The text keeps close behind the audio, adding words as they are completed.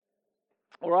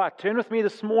All right, turn with me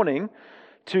this morning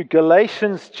to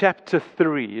Galatians chapter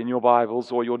 3 in your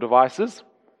Bibles or your devices.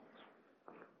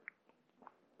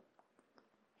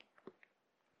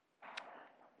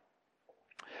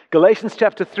 Galatians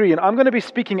chapter 3, and I'm going to be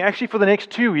speaking actually for the next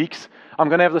 2 weeks. I'm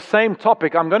going to have the same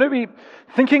topic. I'm going to be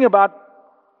thinking about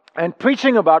and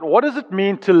preaching about what does it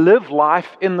mean to live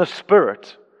life in the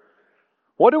Spirit.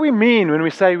 What do we mean when we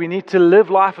say we need to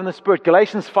live life in the Spirit?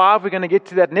 Galatians 5, we're going to get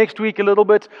to that next week a little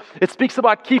bit. It speaks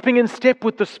about keeping in step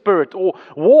with the Spirit or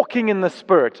walking in the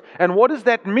Spirit. And what does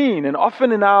that mean? And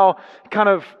often in our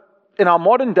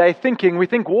modern day thinking, we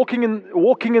think walking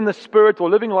in the Spirit or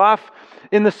living life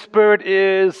in the Spirit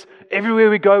is everywhere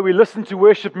we go, we listen to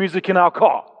worship music in our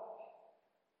car.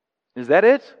 Is that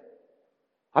it?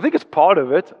 I think it's part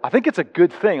of it. I think it's a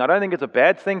good thing. I don't think it's a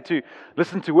bad thing to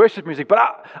listen to worship music.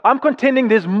 But I'm contending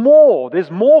there's more.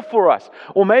 There's more for us.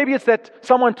 Or maybe it's that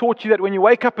someone taught you that when you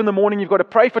wake up in the morning, you've got to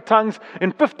pray for tongues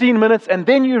in 15 minutes and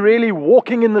then you're really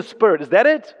walking in the Spirit. Is that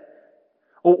it?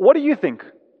 Or what do you think?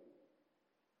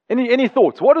 Any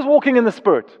thoughts? What is walking in the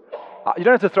Spirit? You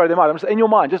don't have to throw them out. I'm just in your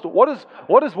mind. Just what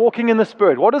is walking in the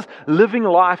Spirit? What does living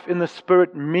life in the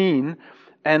Spirit mean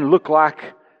and look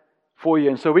like for you?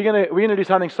 And so we're going to do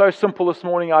something so simple this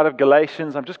morning out of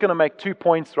Galatians. I'm just going to make 2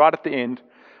 points right at the end.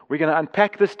 We're going to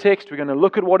unpack this text. We're going to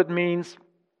look at what it means,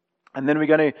 and then we're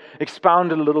going to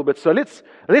expound it a little bit. So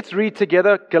let's read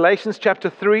together Galatians chapter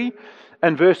 3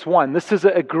 and verse 1. This is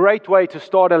a great way to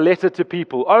start a letter to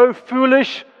people. Oh,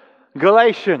 foolish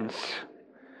Galatians,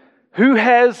 who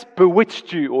has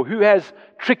bewitched you or who has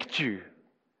tricked you?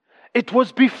 It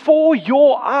was before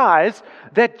your eyes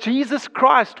that Jesus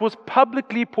Christ was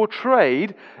publicly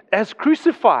portrayed as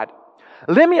crucified.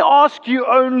 Let me ask you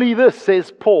only this,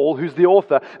 says Paul, who's the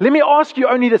author. Let me ask you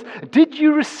only this. Did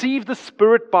you receive the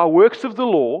Spirit by works of the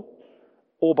law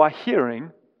or by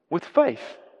hearing with faith?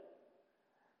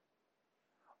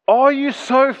 Are you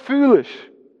so foolish?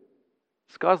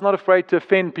 This guy's not afraid to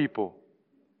offend people.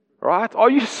 Right? Are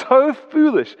you so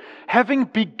foolish? Having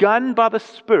begun by the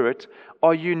Spirit,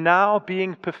 are you now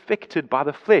being perfected by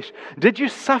the flesh? Did you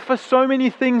suffer so many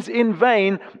things in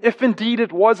vain, if indeed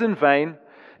it was in vain?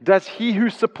 Does he who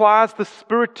supplies the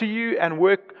Spirit to you and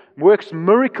works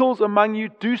miracles among you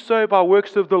do so by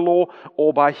works of the law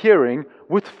or by hearing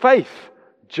with faith,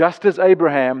 just as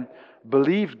Abraham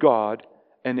believed God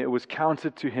and it was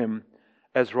counted to him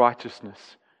as righteousness?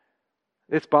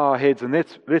 Let's bow our heads and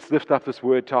let's lift up this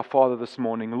word to our Father this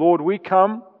morning. Lord, we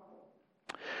come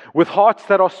with hearts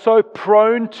that are so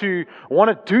prone to want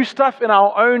to do stuff in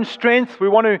our own strength. We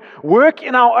want to work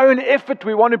in our own effort.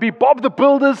 We want to be Bob the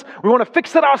Builders. We want to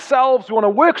fix it ourselves. We want to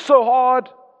work so hard.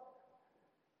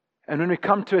 And when we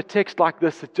come to a text like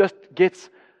this, it just gets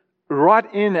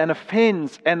right in and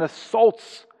offends and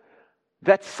assaults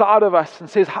that side of us and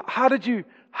says, how did you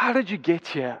get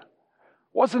here?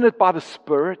 Wasn't it by the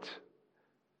Spirit?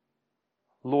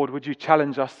 Lord, would you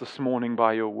challenge us this morning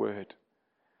by your word?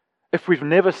 If we've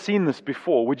never seen this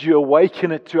before, would you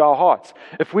awaken it to our hearts?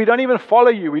 If we don't even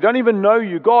follow you, we don't even know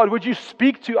you, God, would you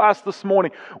speak to us this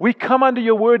morning? We come under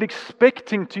your word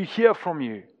expecting to hear from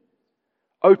you.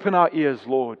 Open our ears,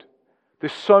 Lord.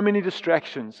 There's so many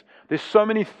distractions. There's so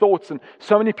many thoughts and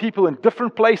so many people in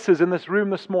different places in this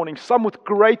room this morning. Some with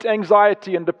great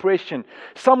anxiety and depression.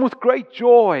 Some with great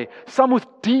joy. Some with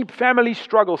deep family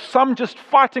struggles. Some just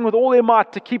fighting with all their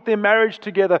might to keep their marriage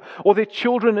together or their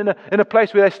children in a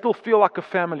place where they still feel like a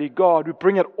family. God, we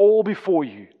bring it all before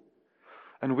you.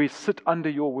 And we sit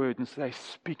under your word and say,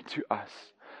 speak to us.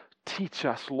 Teach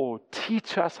us, Lord.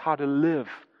 Teach us how to live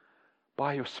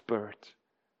by your Spirit.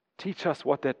 Teach us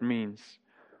what that means.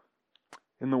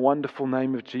 In the wonderful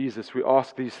name of Jesus, we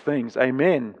ask these things.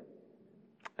 Amen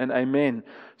and amen.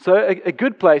 So a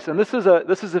good place, and this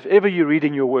is if ever you're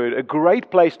reading your word, a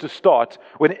great place to start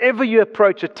whenever you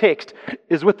approach a text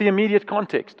is with the immediate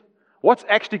context. What's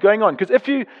actually going on? Because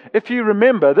if you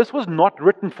remember, this was not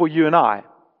written for you and I,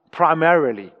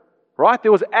 primarily. Right?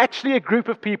 There was actually a group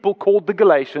of people called the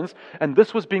Galatians, and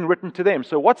this was being written to them.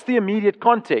 So what's the immediate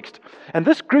context? And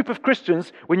this group of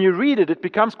Christians, when you read it, it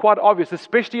becomes quite obvious,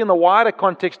 especially in the wider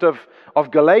context of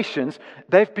Galatians,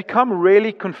 they've become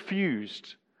really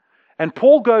confused. And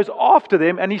Paul goes after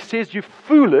them and he says, you're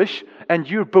foolish and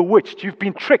you're bewitched. You've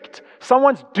been tricked.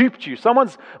 Someone's duped you.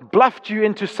 Someone's bluffed you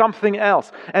into something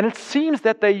else. And it seems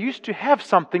that they used to have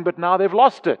something, but now they've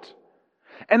lost it.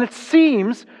 And it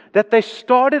seems that they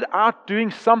started out doing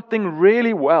something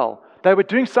really well. They were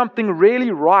doing something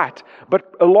really right.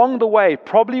 But along the way,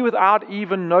 probably without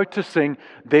even noticing,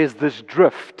 there's this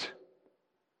drift.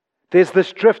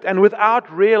 And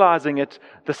without realizing it,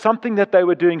 the something that they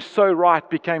were doing so right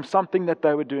became something that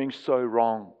they were doing so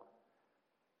wrong.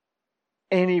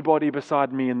 anybody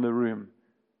beside me in the room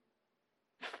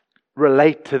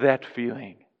relate to that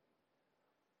feeling?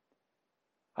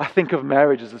 I think of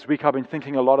marriages this week. I've been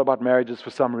thinking a lot about marriages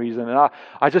for some reason. And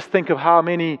I just think of how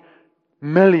many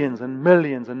millions and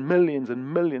millions and millions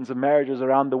and millions of marriages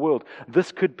around the world.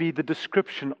 This could be the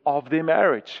description of their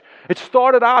marriage. It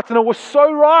started out and it was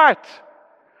so right.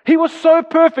 He was so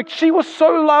perfect. She was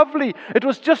so lovely. It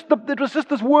was just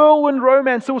this whirlwind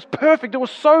romance. It was perfect. It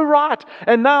was so right.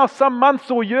 And now, some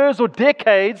months or years or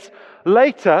decades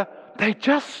later, they're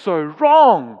just so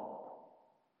wrong.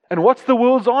 And what's the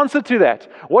world's answer to that?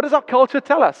 What does our culture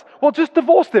tell us? Well, just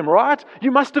divorce them, right? You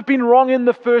must have been wrong in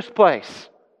the first place.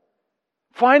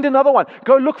 Find another one.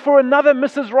 Go look for another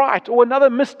Mrs. Right or another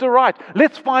Mr. Right.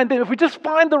 Let's find them. If we just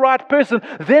find the right person,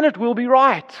 then it will be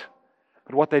right.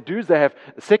 But what they do is they have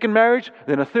a second marriage,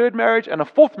 then a third marriage, and a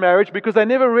fourth marriage, because they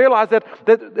never realize that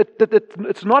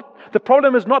it's not, the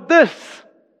problem is not this.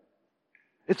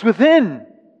 It's within.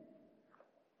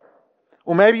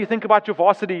 Or maybe you think about your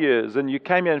varsity years and you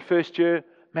came here in first year,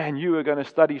 man, you were going to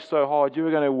study so hard, you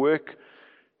were going to work,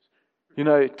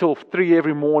 till 3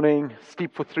 every morning,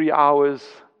 sleep for 3 hours.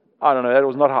 I don't know, that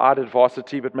was not how I did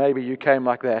varsity, but maybe you came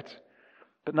like that.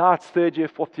 But now it's third year,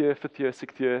 fourth year, fifth year,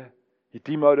 sixth year. You're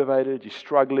demotivated, you're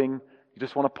struggling, you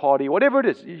just want to party, whatever it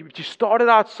is. You started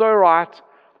out so right,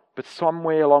 but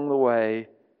somewhere along the way,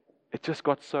 it just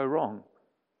got so wrong.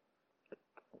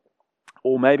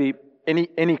 Or maybe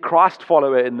any Christ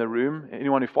follower in the room,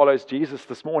 anyone who follows Jesus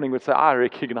this morning would say, I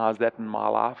recognize that in my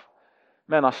life.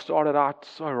 Man, I started out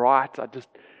so right. I just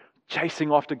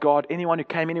chasing after God. Anyone who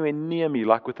came anywhere near me,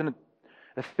 like within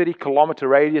a 30-kilometer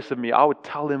radius of me, I would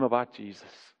tell them about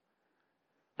Jesus.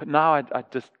 But now I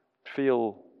just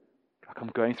feel like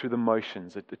I'm going through the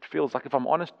motions. It feels like, if I'm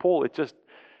honest, Paul, it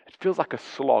feels like a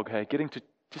slog. Hey, getting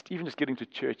to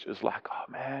church is like,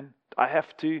 oh man, I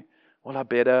have to. Well, I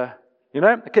better.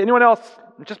 Okay, anyone else?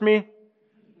 Just me?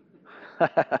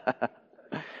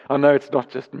 I know it's not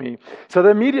just me. So the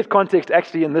immediate context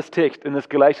actually in this text, in this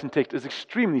Galatian text, is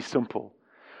extremely simple.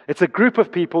 It's a group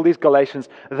of people, these Galatians,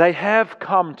 they have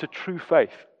come to true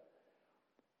faith.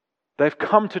 They've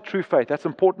come to true faith. That's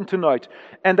important to note.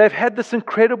 And they've had this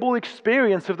incredible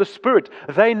experience of the Spirit.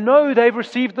 They know they've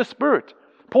received the Spirit.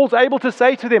 Paul's able to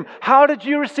say to them, how did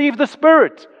you receive the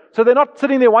Spirit? So they're not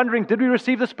sitting there wondering, did we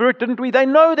receive the Spirit? Didn't we? They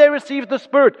know they received the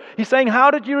Spirit. He's saying, how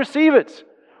did you receive it?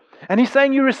 And he's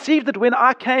saying, you received it when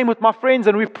I came with my friends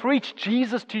and we preached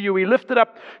Jesus to you. We lifted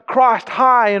up Christ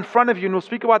high in front of you. And we'll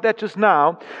speak about that just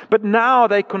now. But now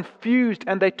they're confused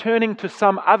and they're turning to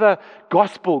some other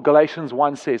gospel, Galatians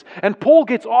 1 says. And Paul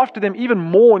gets after them even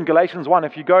more in Galatians 1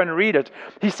 if you go and read it.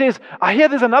 He says, I hear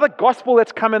there's another gospel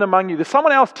that's coming among you. There's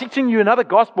someone else teaching you another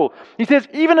gospel. He says,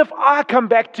 even if I come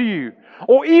back to you,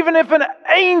 or even if an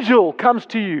angel comes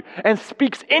to you and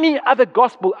speaks any other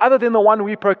gospel other than the one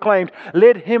we proclaimed,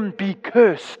 let him be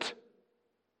cursed.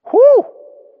 Whoo!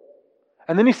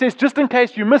 And then he says, just in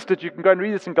case you missed it, you can go and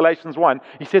read this in Galatians 1.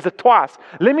 He says it twice.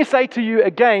 Let me say to you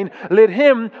again, let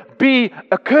him be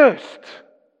accursed.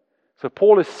 So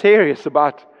Paul is serious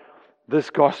about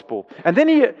this gospel. And then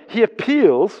he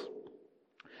appeals.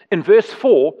 In verse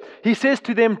 4, he says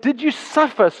to them, did you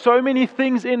suffer so many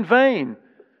things in vain?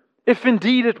 If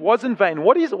indeed it was in vain.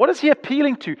 What is he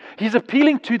appealing to? He's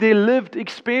appealing to their lived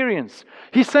experience.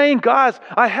 He's saying, guys,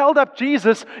 I held up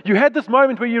Jesus. You had this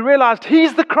moment where you realized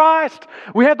He's the Christ.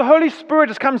 We had the Holy Spirit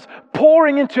just comes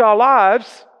pouring into our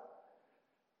lives.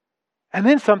 And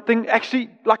then something actually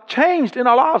changed in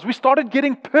our lives. We started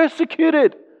getting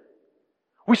persecuted.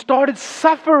 We started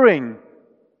suffering.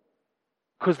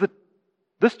 Because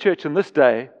this church in this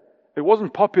day, it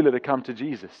wasn't popular to come to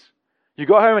Jesus. You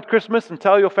go home at Christmas and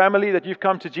tell your family that you've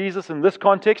come to Jesus in this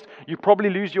context, you probably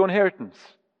lose your inheritance.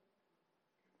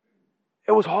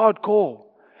 It was hardcore.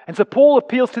 And so Paul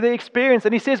appeals to their experience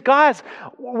and he says, guys,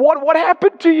 what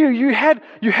happened to you? You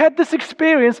had this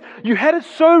experience, you had it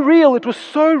so real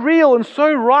and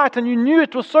so right, and you knew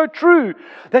it was so true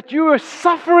that you were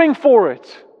suffering for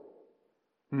it.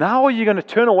 Now are you going to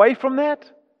turn away from that?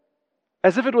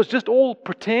 As if it was just all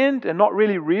pretend and not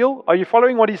really real? Are you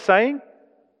following what he's saying?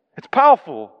 It's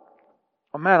powerful.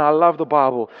 Oh man, I love the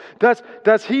Bible.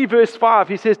 Does he, verse 5,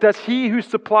 he says, does he who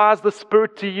supplies the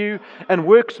Spirit to you and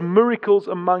works miracles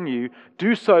among you,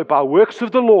 do so by works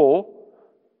of the law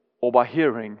or by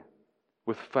hearing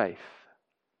with faith?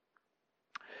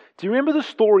 Do you remember the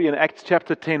story in Acts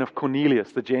chapter 10 of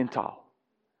Cornelius, the Gentile?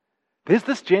 There's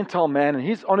this Gentile man, and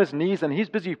he's on his knees, and he's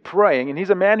busy praying, and he's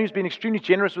a man who's been extremely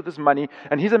generous with his money,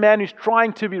 and he's a man who's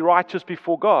trying to be righteous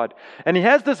before God. And he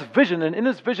has this vision, and in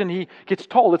his vision he gets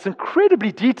told, it's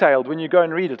incredibly detailed when you go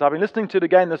and read it. I've been listening to it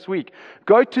again this week.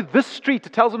 Go to this street.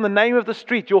 It tells him the name of the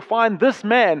street. You'll find this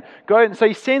man. Go, and so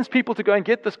he sends people to go and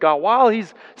get this guy. While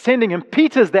he's sending him,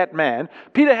 Peter's that man.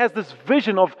 Peter has this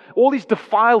vision of all these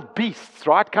defiled beasts,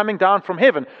 right, coming down from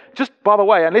heaven. Just, by the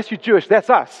way, unless you're Jewish,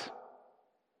 that's us.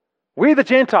 We're the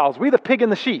Gentiles. We're the pig in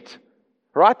the sheet,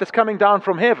 right? That's coming down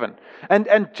from heaven.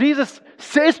 And Jesus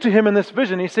says to him in this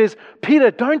vision, he says, Peter,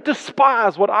 don't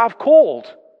despise what I've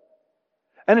called.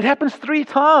 And it happens 3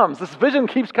 times. This vision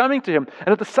keeps coming to him. And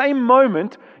at the same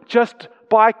moment, just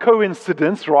by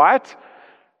coincidence, right,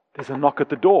 there's a knock at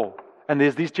the door. And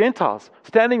there's these Gentiles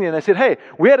standing there. And they said, hey,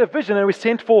 we had a vision and we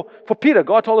sent for Peter.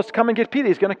 God told us to come and get Peter.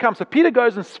 He's going to come. So Peter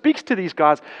goes and speaks to these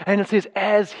guys. And it says,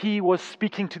 as he was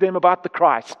speaking to them about the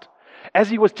Christ,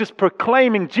 as he was just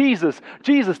proclaiming Jesus,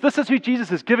 this is who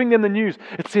Jesus is, giving them the news.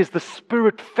 It says the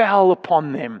Spirit fell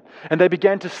upon them and they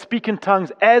began to speak in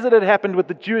tongues as it had happened with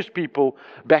the Jewish people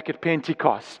back at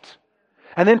Pentecost.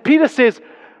 And then Peter says,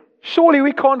 surely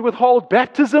we can't withhold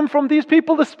baptism from these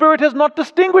people. The Spirit has not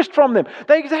distinguished from them.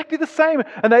 They're exactly the same.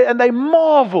 And they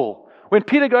marvel. When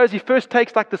Peter goes, he first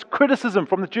takes like this criticism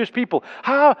from the Jewish people.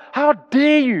 How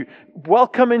dare you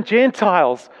welcome in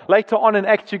Gentiles? Later on in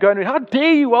Acts you go and read, how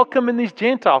dare you welcome in these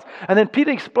Gentiles? And then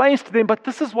Peter explains to them, but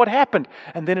this is what happened.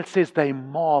 And then it says they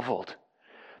marveled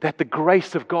that the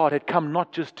grace of God had come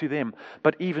not just to them,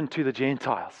 but even to the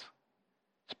Gentiles.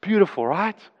 It's beautiful,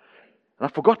 right? And I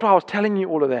forgot why I was telling you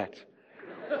all of that.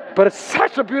 But it's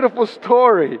such a beautiful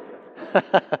story.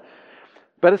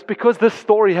 But it's because this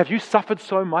story, have you suffered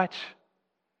so much?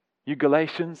 You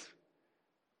Galatians,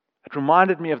 it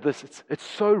reminded me of this. It's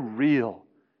so real.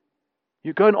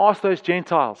 You go and ask those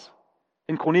Gentiles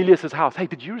in Cornelius' house, hey,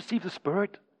 did you receive the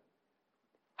Spirit?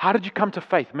 How did you come to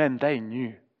faith? Man, they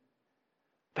knew.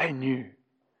 They knew.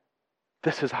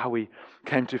 This is how we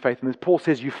came to faith. And as Paul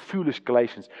says, you foolish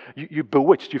Galatians, you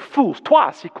bewitched, you fools.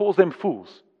 Twice he calls them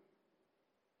fools.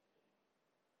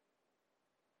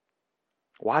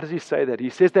 Why does he say that? He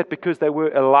says that because they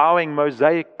were allowing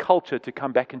Mosaic culture to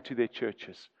come back into their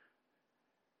churches.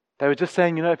 They were just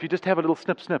saying, if you just have a little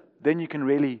snip, then you can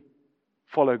really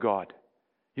follow God.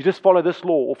 You just follow this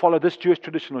law or follow this Jewish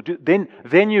tradition, or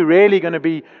then you're really going to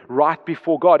be right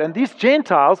before God. And these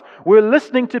Gentiles were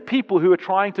listening to people who were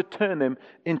trying to turn them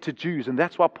into Jews. And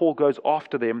that's why Paul goes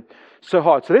after them so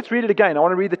hard. So let's read it again. I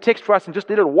want to read the text for us and just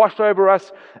let it wash over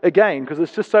us again because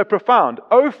it's just so profound.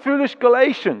 O foolish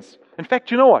Galatians. In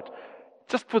fact, you know what?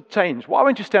 Just for change, why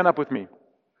won't you stand up with me?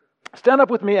 Stand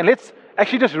up with me and let's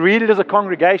actually just read it as a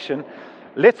congregation.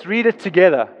 Let's read it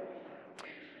together.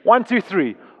 1, 2,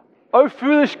 3. O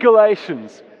foolish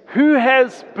Galatians, who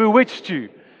has bewitched you?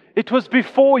 It was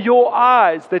before your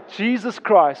eyes that Jesus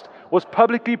Christ was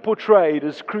publicly portrayed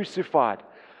as crucified.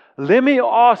 Let me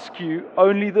ask you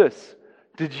only this.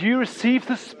 Did you receive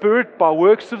the Spirit by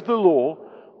works of the law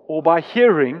or by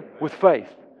hearing with faith?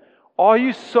 Are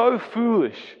you so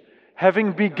foolish?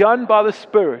 Having begun by the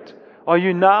Spirit, are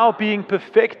you now being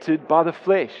perfected by the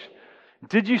flesh?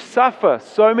 Did you suffer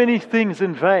so many things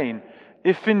in vain,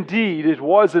 if indeed it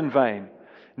was in vain?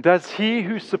 Does he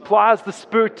who supplies the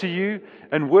Spirit to you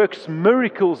and works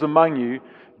miracles among you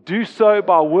do so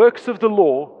by works of the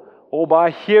law or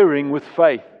by hearing with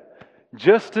faith?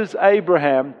 Just as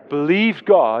Abraham believed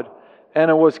God and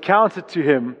it was counted to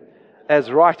him as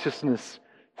righteousness.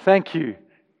 Thank you.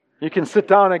 You can sit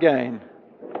down again.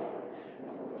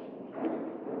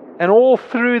 And all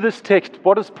through this text,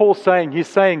 what is Paul saying? He's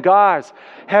saying, guys,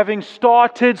 having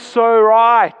started so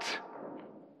right,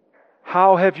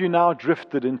 how have you now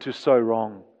drifted into so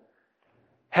wrong?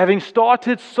 Having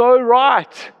started so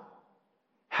right,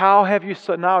 how have you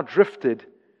now drifted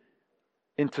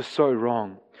into so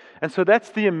wrong? And so that's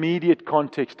the immediate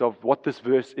context of what this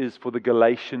verse is for the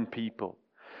Galatian people.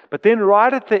 But then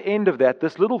right at the end of that,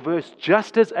 this little verse,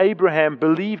 just as Abraham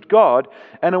believed God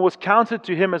and it was counted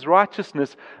to him as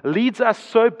righteousness, leads us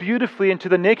so beautifully into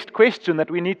the next question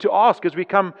that we need to ask as we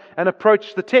come and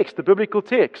approach the text, the biblical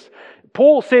text.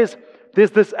 Paul says,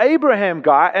 there's this Abraham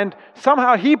guy and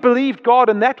somehow he believed God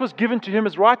and that was given to him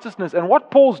as righteousness. And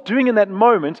what Paul's doing in that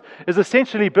moment is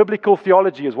essentially biblical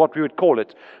theology is what we would call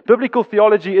it. Biblical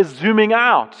theology is zooming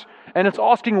out. And it's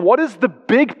asking, what is the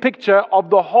big picture of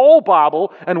the whole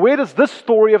Bible? And where does this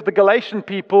story of the Galatian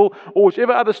people, or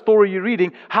whichever other story you're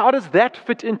reading, how does that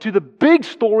fit into the big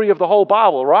story of the whole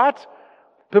Bible, right?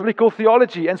 Biblical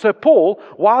theology. And so Paul,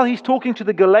 while he's talking to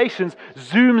the Galatians,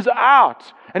 zooms out.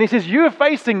 And he says, you're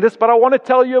facing this, but I want to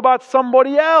tell you about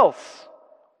somebody else.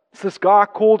 It's this guy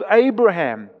called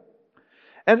Abraham.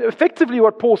 And effectively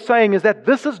what Paul's saying is that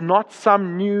this is not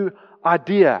some new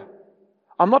idea.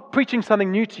 I'm not preaching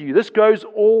something new to you. This goes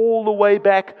all the way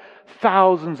back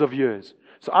thousands of years.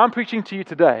 So I'm preaching to you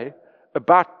today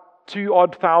about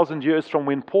 2,000 years from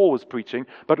when Paul was preaching.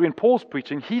 But when Paul's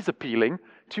preaching, he's appealing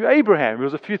to Abraham, who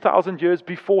was a few thousand years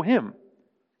before him.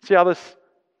 See how this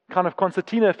kind of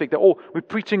concertina effect, that, we're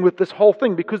preaching with this whole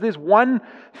thing, because there's one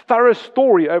thorough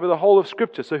story over the whole of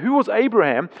Scripture. So who was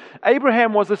Abraham?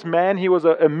 Abraham was this man. He was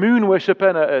a moon worshipper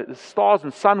and a stars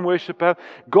and sun worshipper.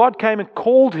 God came and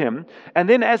called him, and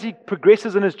then as he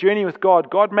progresses in his journey with God,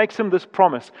 God makes him this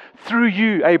promise: through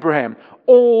you, Abraham,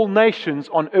 all nations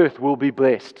on earth will be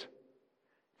blessed.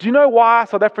 Do you know why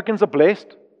South Africans are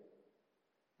blessed?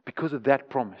 Because of that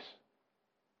promise.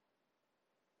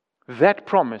 That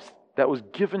promise that was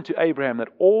given to Abraham, that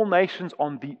all nations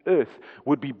on the earth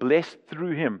would be blessed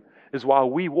through him, is why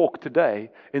we walk today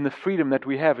in the freedom that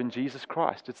we have in Jesus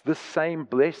Christ. It's this same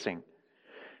blessing.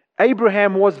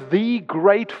 Abraham was the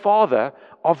great father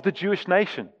of the Jewish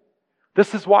nation.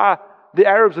 This is why the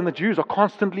Arabs and the Jews are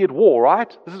constantly at war,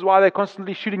 right? This is why they're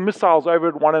constantly shooting missiles over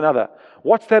at one another.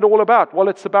 What's that all about? Well,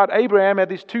 it's about Abraham had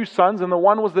these two sons, and the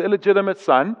one was the illegitimate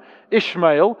son,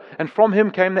 Ishmael, and from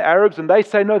him came the Arabs, and they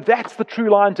say, no, that's the true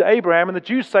line to Abraham, and the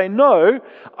Jews say, no,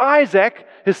 Isaac,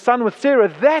 his son with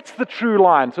Sarah, that's the true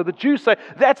line. So the Jews say,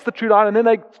 that's the true line, and then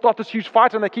they start this huge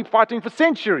fight, and they keep fighting for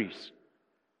centuries.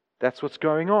 That's what's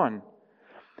going on.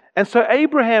 And so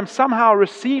Abraham somehow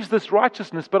receives this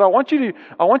righteousness, but I want you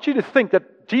to think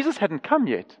that Jesus hadn't come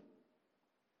yet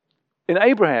in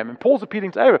Abraham, and Paul's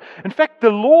appealing to Abraham. In fact, the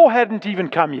law hadn't even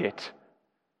come yet.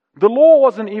 The law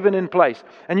wasn't even in place.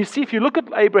 And you see, if you look at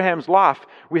Abraham's life,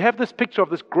 we have this picture of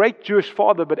this great Jewish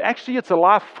father, but actually it's a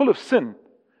life full of sin,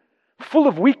 full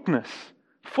of weakness,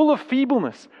 full of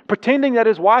feebleness, pretending that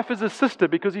his wife is his sister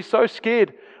because he's so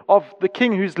scared of the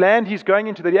king whose land he's going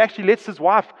into that he actually lets his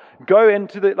wife go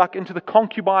into the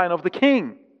concubine of the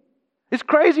king. It's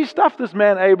crazy stuff, this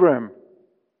man Abraham.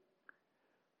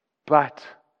 But,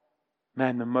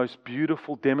 man, the most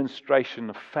beautiful demonstration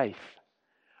of faith,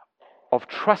 of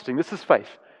trusting, this is faith,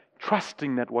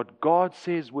 trusting that what God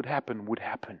says would happen would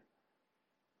happen.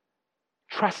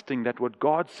 Trusting that what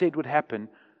God said would happen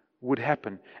would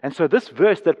happen. And so this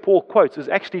verse that Paul quotes is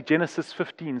actually Genesis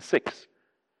 15:6.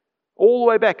 All the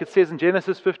way back, it says in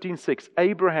Genesis 15:6,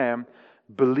 Abraham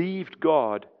believed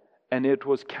God, and it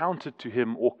was counted to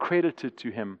him or credited to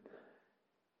him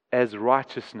as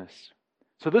righteousness.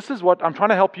 So this is what I'm trying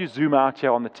to help you zoom out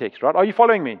here on the text, right? Are you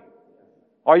following me?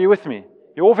 Are you with me?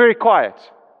 You're all very quiet.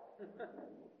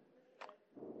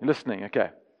 You're listening, okay.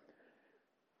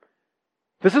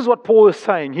 This is what Paul is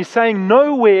saying. He's saying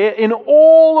nowhere in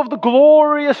all of the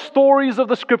glorious stories of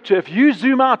the Scripture, if you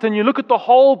zoom out and you look at the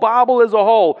whole Bible as a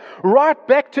whole, right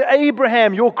back to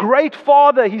Abraham, your great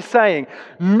father, he's saying,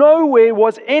 nowhere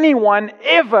was anyone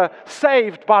ever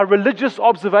saved by religious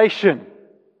observation.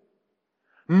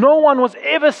 No one was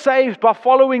ever saved by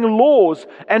following laws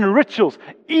and rituals.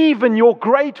 Even your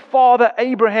great father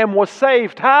Abraham was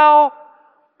saved. How?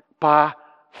 By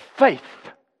faith.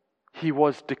 He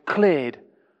was declared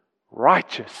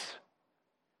righteous.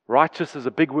 Righteous is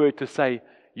a big word to say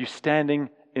you're standing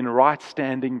in right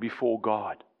standing before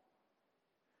God.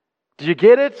 Do you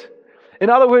get it? In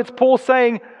other words, Paul's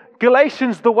saying,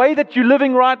 Galatians, the way that you're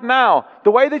living right now,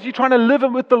 the way that you're trying to live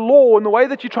with the law, and the way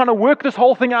that you're trying to work this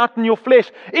whole thing out in your flesh,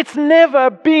 it's never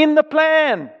been the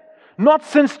plan. Not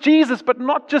since Jesus, but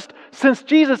not just since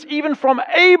Jesus, even from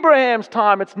Abraham's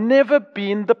time, it's never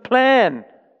been the plan.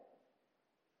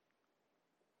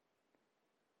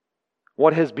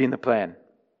 What has been the plan?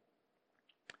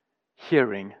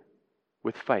 Hearing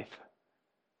with faith.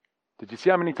 Did you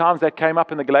see how many times that came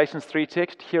up in the Galatians 3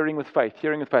 text? Hearing with faith,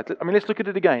 hearing with faith. I mean, let's look at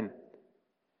it again.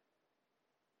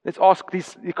 Let's ask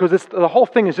these, because the whole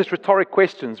thing is just rhetoric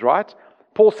questions, right?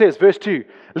 Paul says, verse 2,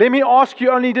 let me ask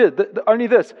you only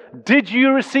this. Did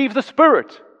you receive the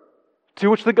Spirit? To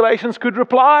which the Galatians could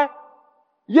reply,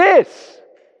 yes.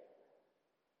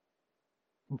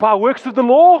 By works of the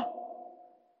law?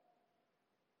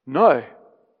 No.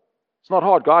 It's not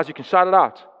hard, guys. You can shout it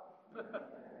out.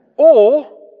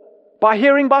 Or by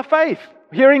hearing by faith.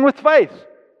 Hearing with faith.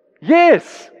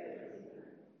 Yes.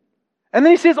 And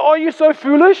then he says, are you so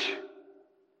foolish?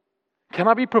 Can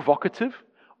I be provocative?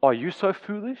 Are you so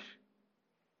foolish?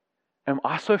 Am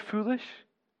I so foolish?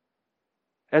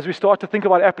 As we start to think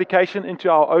about application into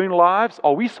our own lives,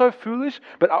 are we so foolish?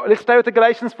 But let's stay with the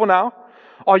Galatians for now.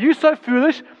 Are you so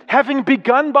foolish? Having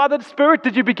begun by the Spirit,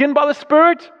 did you begin by the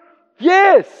Spirit?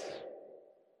 Yes.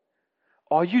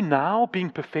 Are you now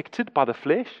being perfected by the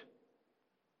flesh?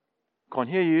 Can't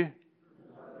hear you.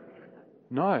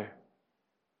 No.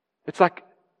 It's like,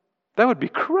 that would be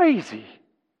crazy.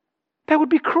 That would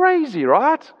be crazy,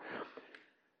 right?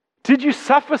 Did you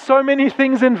suffer so many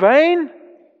things in vain?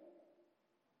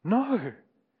 No.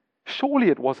 Surely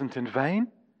it wasn't in vain.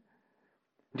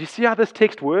 Do you see how this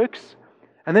text works?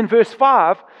 And then verse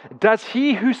 5, does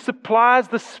he who supplies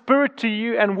the Spirit to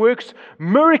you and works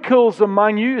miracles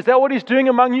among you, is that what he's doing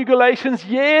among you, Galatians?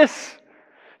 Yes.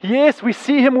 Yes, we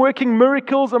see him working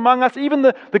miracles among us. Even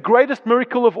the greatest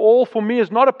miracle of all for me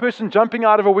is not a person jumping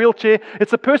out of a wheelchair.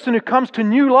 It's a person who comes to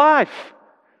new life.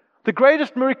 The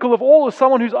greatest miracle of all is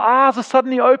someone whose eyes are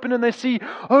suddenly open and they see,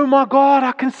 oh my God,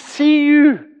 I can see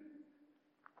you.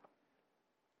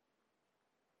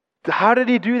 How did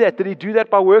he do that? Did he do that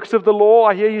by works of the law?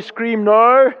 I hear you scream,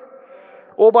 no.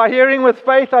 Or by hearing with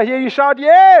faith, I hear you shout,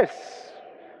 yes.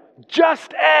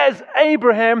 Just as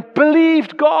Abraham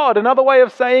believed God. Another way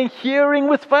of saying hearing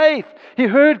with faith. He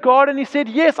heard God and he said,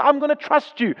 yes, I'm going to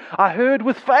trust you. I heard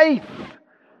with faith.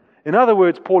 In other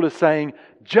words, Paul is saying,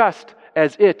 just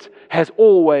as it has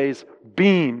always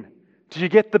been. Do you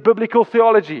get the biblical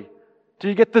theology? Do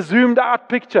you get the zoomed out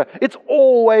picture? It's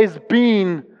always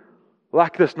been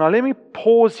like this. Now let me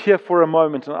pause here for a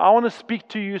moment, and I want to speak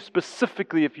to you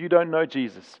specifically if you don't know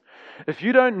Jesus. If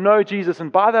you don't know Jesus,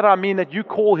 and by that I mean that you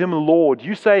call Him Lord,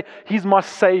 you say He's my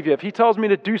Savior. If He tells me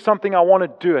to do something, I want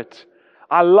to do it.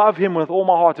 I love Him with all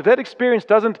my heart. If that experience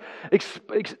doesn't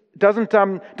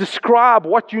describe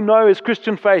what you know as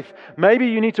Christian faith, maybe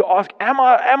you need to ask, am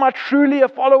I truly a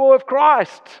follower of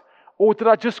Christ? Or did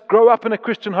I just grow up in a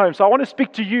Christian home? So I want to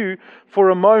speak to you for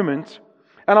a moment,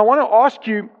 and I want to ask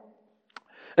you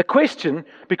a question,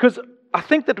 because I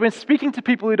think that when speaking to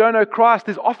people who don't know Christ,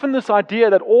 there's often this idea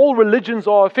that all religions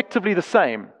are effectively the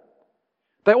same.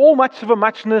 They're all much of a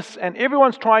muchness, and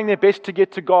everyone's trying their best to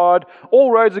get to God.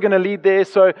 All roads are going to lead there.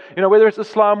 So, whether it's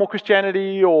Islam or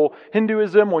Christianity or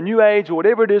Hinduism or New Age or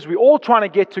whatever it is, we're all trying to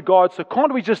get to God. So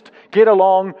can't we just get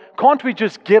along? Can't we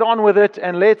just get on with it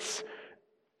and let's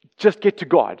just get to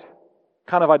God?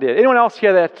 Kind of idea. Anyone else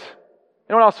hear that?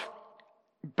 Anyone else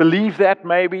believe that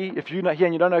maybe? If you're not here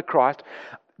and you don't know Christ,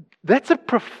 that's a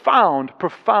profound,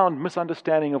 profound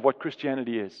misunderstanding of what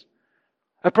Christianity is.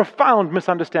 A profound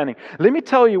misunderstanding. Let me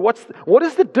tell you what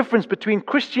is the difference between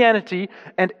Christianity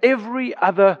and every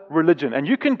other religion. And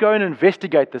you can go and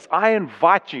investigate this. I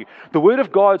invite you. The Word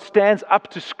of God stands up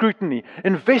to scrutiny.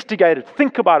 Investigate it.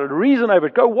 Think about it. Reason over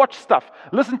it. Go watch stuff.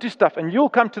 Listen to stuff. And you'll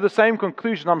come to the same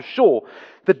conclusion, I'm sure.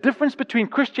 The difference between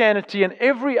Christianity and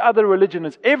every other religion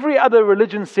is every other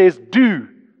religion says do.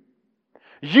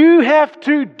 You have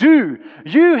to do.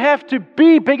 You have to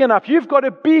be big enough. You've got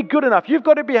to be good enough. You've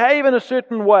got to behave in a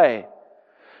certain way.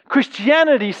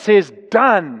 Christianity says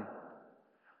done.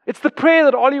 It's the prayer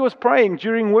that Ollie was praying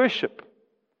during worship.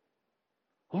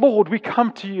 Lord, we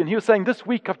come to you. And he was saying, this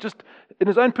week, in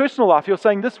his own personal life, he was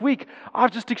saying, this week, I've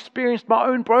just experienced my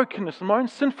own brokenness and my own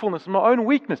sinfulness and my own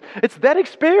weakness. It's that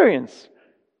experience.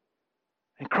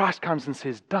 And Christ comes and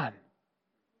says, done.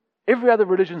 Every other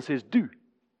religion says do.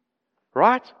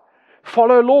 Right?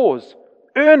 Follow laws.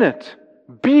 Earn it.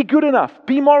 Be good enough.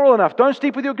 Be moral enough. Don't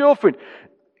sleep with your girlfriend.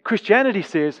 Christianity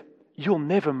says, you'll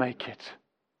never make it.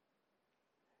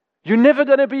 You're never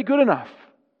going to be good enough.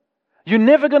 You're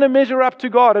never going to measure up to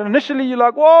God. And initially you're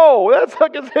like, whoa, that's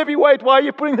like a heavy weight. Why are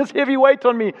you putting this heavy weight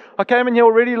on me? I came in here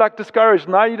already discouraged.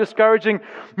 Now you're discouraging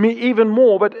me even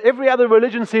more. But every other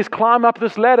religion says, climb up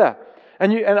this ladder.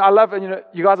 And I love,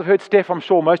 you guys have heard Steph, I'm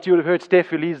sure. Most of you would have heard Steph,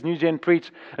 who leads New Gen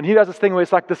preach. And he does this thing where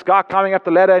it's like this guy climbing up the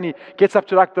ladder and he gets up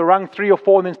to the rung 3 or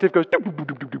 4 and then Steph goes,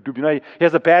 he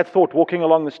has a bad thought walking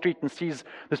along the street and sees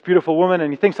this beautiful woman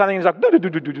and he thinks something and he's like,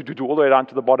 all the way down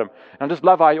to the bottom. And I just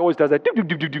love how he always does that,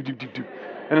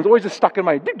 and it's always just stuck in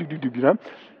my,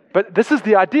 But this is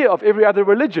the idea of every other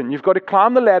religion. You've got to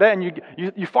climb the ladder and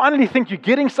you finally think you're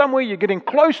getting somewhere, you're getting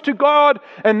close to God,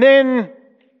 and then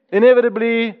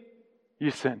inevitably you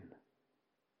sin.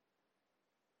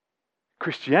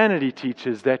 Christianity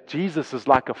teaches that Jesus is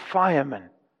like a fireman.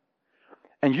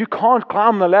 And you can't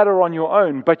climb the ladder on your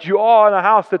own, but you are in a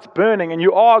house that's burning and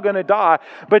you are going to die.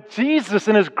 But Jesus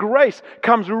in His grace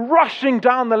comes rushing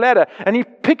down the ladder and He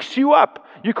picks you up.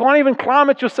 You can't even climb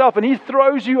it yourself, and He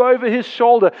throws you over His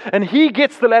shoulder and He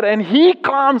gets the ladder and He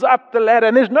climbs up the ladder,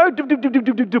 and there's no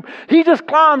doop. He just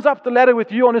climbs up the ladder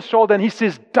with you on His shoulder and He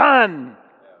says, done.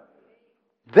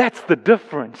 That's the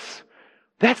difference.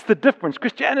 That's the difference.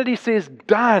 Christianity says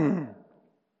done.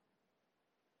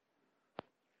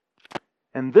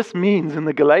 And this means in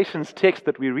the Galatians text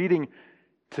that we're reading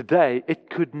today, it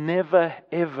could never,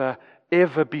 ever,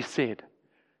 ever be said.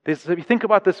 So if you think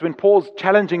about this, when Paul's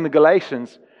challenging the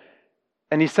Galatians,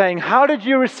 And he's saying, how did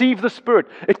you receive the Spirit?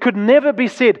 It could never be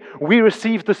said, we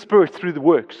received the Spirit through the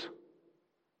works.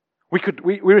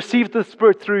 We received the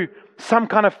Spirit through some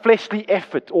kind of fleshly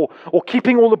effort, or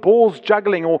keeping all the balls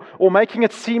juggling, or making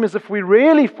it seem as if we're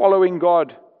really following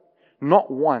God.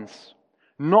 Not once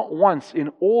in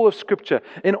all of Scripture,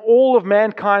 in all of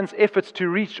mankind's efforts to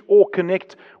reach or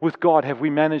connect with God, have we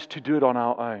managed to do it on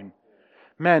our own.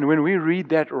 Man, when we read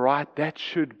that right, that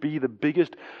should be the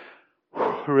biggest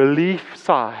relief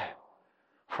sigh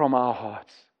from our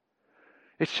hearts.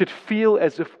 It should feel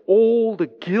as if all the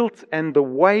guilt and the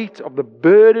weight of the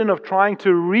burden of trying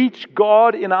to reach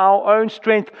God in our own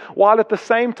strength, while at the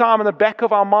same time in the back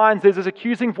of our minds there's this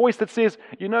accusing voice that says,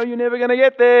 you know you're never going to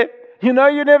get there. You know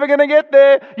you're never going to get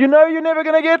there. You know you're never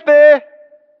going to get there.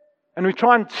 And we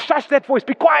try and shush that voice.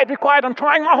 Be quiet, be quiet. I'm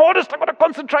trying my hardest. I've got to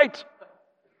concentrate.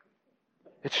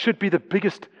 It should be the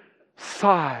biggest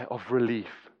sigh of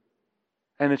relief.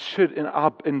 And it should,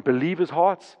 in believers'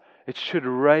 hearts, it should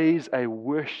raise a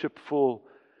worshipful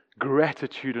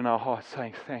gratitude in our hearts,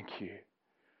 saying, thank you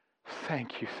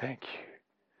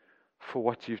for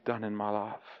what you've done in my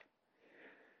life.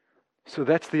 So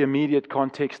that's the immediate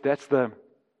context. That's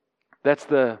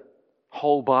the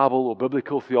whole Bible or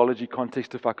biblical theology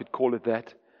context, if I could call it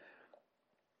that.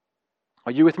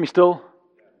 Are you with me still?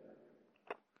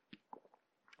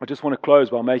 I just want to close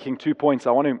by making 2 points.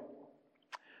 I want to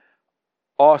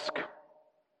ask,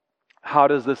 how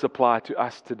does this apply to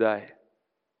us today?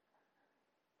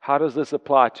 How does this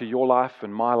apply to your life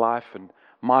and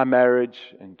my marriage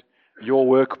and your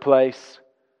workplace?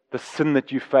 The sin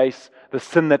that you face, the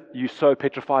sin that you so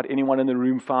petrified anyone in the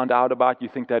room found out about, you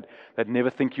think that they'd never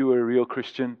think you were a real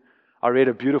Christian. I read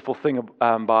a beautiful thing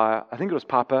by, I think it was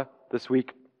Papa this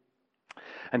week,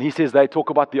 and he says they talk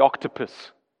about the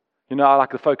octopus. You know, I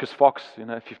like the Focus Fox, you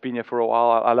know, if you've been here for a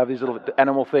while, I love these little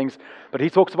animal things. But he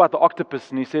talks about the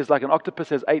octopus, and he says, like, an octopus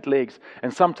has 8 legs,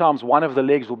 and sometimes one of the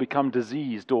legs will become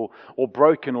diseased or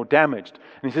broken or damaged.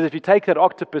 And he says, if you take that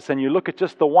octopus and you look at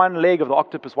just the one leg of the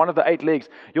octopus, one of the 8 legs,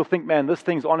 you'll think, man, this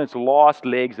thing's on its last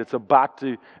legs. It's about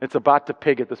to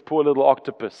peg it, this poor little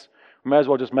octopus. We may as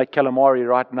well just make calamari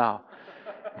right now.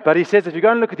 But he says, if you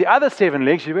go and look at the other 7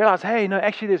 legs, you realize, hey, no,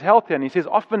 actually there's health here. And he says,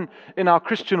 often in our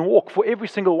Christian walk, for every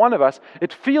single one of us,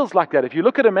 it feels like that. If you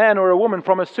look at a man or a woman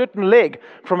from a certain leg,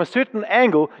 from a certain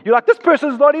angle, you're like, this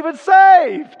person's not even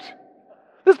saved.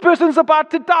 This person's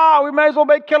about to die. We may as well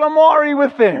make calamari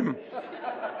with them.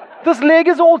 This leg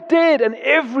is all dead. And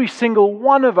every single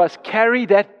one of us carry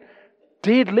that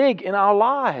dead leg in our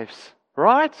lives,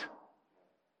 right?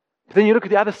 But then you look at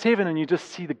the other 7 and you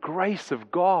just see the grace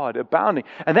of God abounding.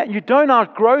 And that you don't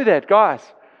outgrow that, guys.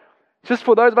 Just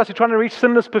for those of us who are trying to reach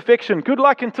sinless perfection, good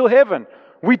luck until heaven.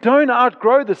 We don't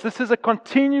outgrow this. This is a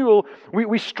continual,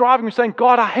 we're striving, we're saying,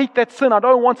 God, I hate that sin. I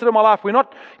don't want it in my life. We're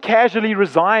not casually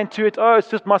resigned to it. Oh, it's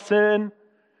just my sin.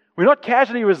 We're not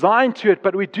casually resigned to it,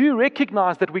 but we do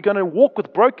recognize that we're going to walk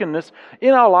with brokenness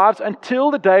in our lives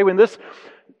until the day when this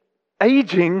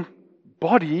aging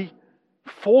body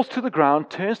falls to the ground,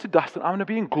 turns to dust, and I'm going to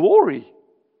be in glory.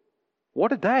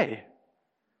 What a day.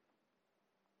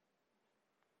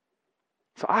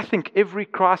 So I think every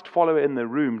Christ follower in the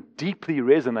room deeply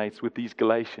resonates with these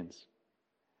Galatians.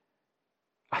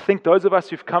 I think those of us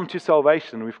who've come to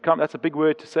salvation, that's a big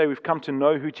word to say, we've come to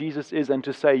know who Jesus is and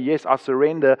to say, yes, I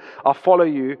surrender, I follow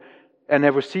you, and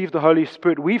have received the Holy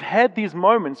Spirit. We've had these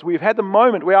moments. We've had the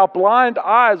moment where our blind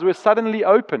eyes were suddenly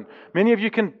open. Many of you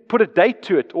can put a date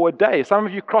to it or a day. Some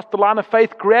of you crossed the line of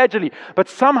faith gradually. But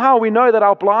somehow we know that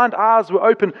our blind eyes were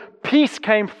open. Peace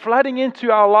came flooding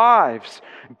into our lives.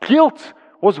 Guilt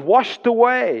was washed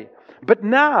away. But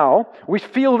now we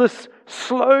feel this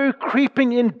slow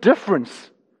creeping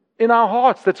indifference in our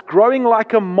hearts that's growing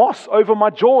like a moss over my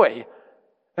joy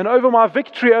and over my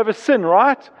victory over sin,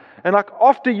 right? And like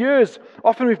after years,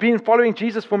 often we've been following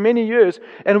Jesus for many years,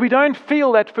 and we don't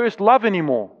feel that first love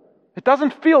anymore. It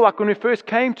doesn't feel like when we first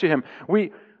came to Him.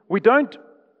 We don't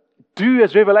do,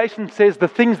 as Revelation says, the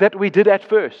things that we did at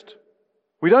first.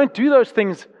 We don't do those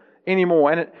things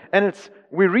anymore. And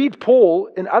we read Paul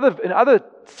in other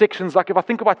sections, like if I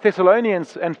think about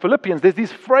Thessalonians and Philippians, there's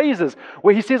these phrases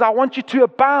where he says, I want you to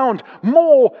abound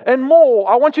more and more.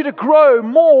 I want you to grow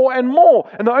more and more.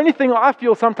 And the only thing I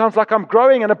feel sometimes like I'm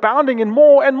growing and abounding in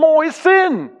more and more is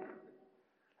sin.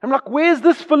 I'm like, where's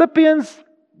this Philippians,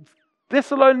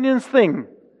 Thessalonians thing?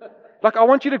 Like, I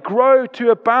want you to grow,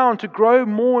 to abound, to grow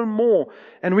more and more.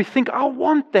 And we think, I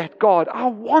want that, God. I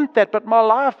want that, but my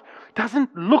life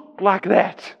doesn't look like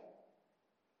that.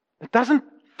 It doesn't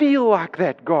feel like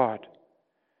that, God.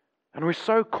 And we're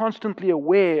so constantly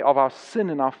aware of our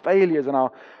sin and our failures and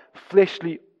our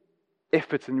fleshly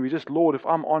efforts, and we just, Lord, if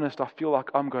I'm honest, I feel like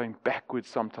I'm going backwards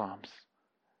sometimes.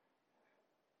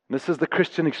 This is the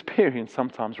Christian experience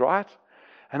sometimes, right?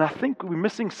 And I think we're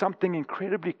missing something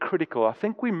incredibly critical. I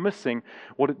think we're missing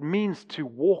what it means to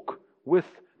walk with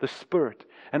the Spirit.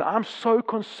 And I'm so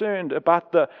concerned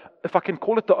about if I can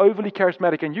call it the overly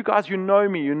charismatic. And you guys, you know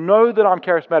me, you know that I'm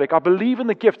charismatic. I believe in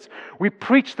the gifts. We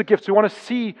preach the gifts. We want to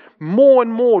see more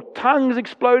and more tongues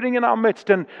exploding in our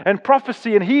midst, and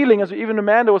prophecy and healing, as even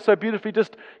Amanda was so beautifully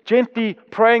just gently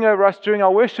praying over us during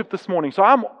our worship this morning. So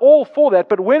I'm all for that.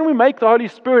 But when we make the Holy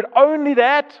Spirit only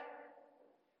that,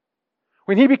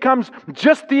 when He becomes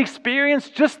just the experience,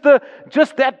 just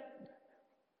that,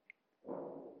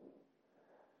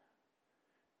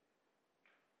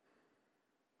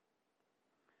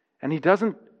 and He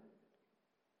doesn't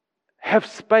have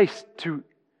space to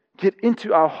get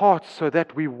into our hearts so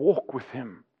that we walk with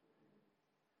Him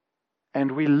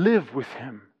and we live with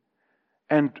Him.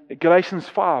 And Galatians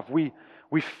 5, we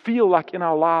feel like in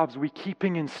our lives we're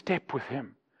keeping in step with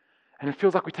Him. And it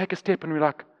feels like we take a step and we're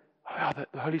like, oh, yeah,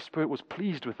 the Holy Spirit was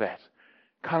pleased with that.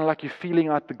 Kind of like you're feeling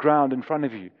out the ground in front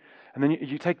of you. And then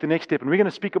you take the next step. And we're going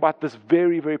to speak about this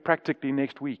very, very practically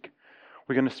next week.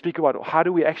 We're going to speak about how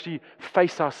do we actually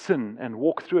face our sin and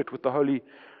walk through it with the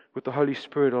Holy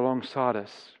Spirit alongside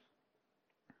us.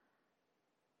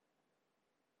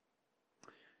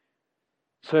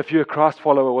 So if you're a Christ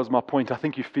follower, was my point, I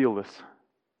think you feel this.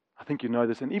 I think you know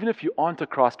this. And even if you aren't a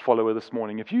Christ follower this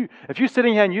morning, if you're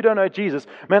sitting here and you don't know Jesus,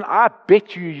 man, I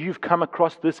bet you've come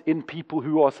across this in people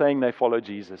who are saying they follow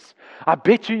Jesus. I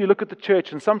bet you look at the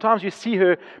church and sometimes you see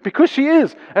her, because she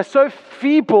is, as so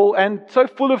feeble and so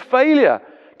full of failure.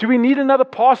 Do we need another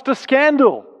pastor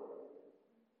scandal?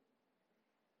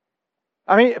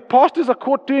 I mean, pastors are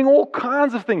caught doing all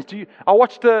kinds of things. I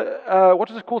watched what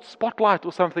is it called, Spotlight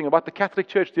or something, about the Catholic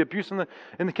Church, the abuse in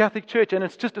the Catholic Church, and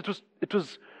it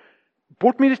was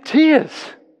brought me to tears.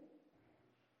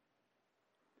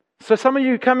 So some of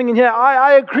you coming in here,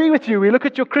 I agree with you. We look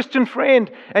at your Christian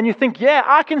friend and you think, yeah,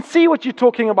 I can see what you're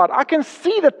talking about. I can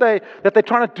see that they're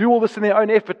trying to do all this in their own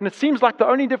effort. And it seems like the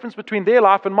only difference between their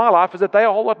life and my life is that they're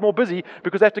a whole lot more busy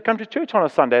because they have to come to church on a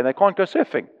Sunday and they can't go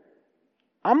surfing.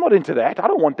 I'm not into that. I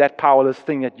don't want that powerless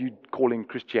thing that you're calling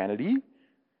Christianity.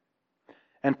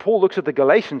 And Paul looks at the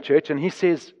Galatian church and he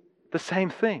says the same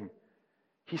thing.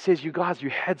 He says, you guys, you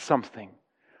had something.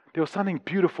 There was something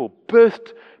beautiful,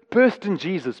 birthed in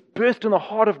Jesus, birthed in the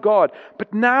heart of God.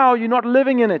 But now you're not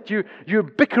living in it. You're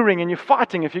bickering and you're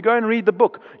fighting. If you go and read the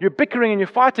book, you're bickering and you're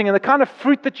fighting. And the kind of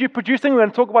fruit that you're producing, we're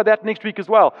going to talk about that next week as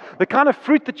well. The kind of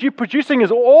fruit that you're producing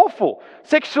is awful.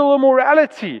 Sexual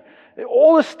immorality.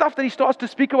 All the stuff that he starts to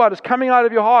speak about is coming out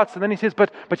of your hearts. And then he says,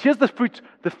 but here's the fruit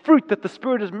that the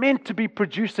Spirit is meant to be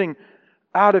producing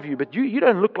out of you. But you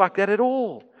don't look like that at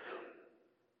all.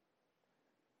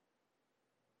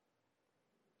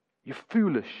 You're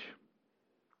foolish.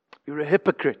 You're a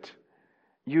hypocrite.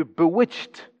 You're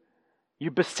bewitched.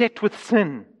 You're beset with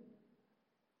sin.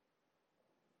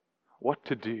 What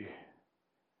to do?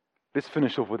 Let's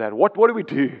finish off with that. What do we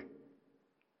do?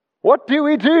 What do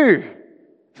we do?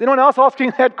 Is anyone else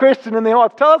asking that question in their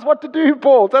hearts? Tell us what to do,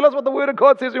 Paul. Tell us what the Word of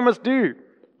God says we must do.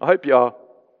 I hope you are.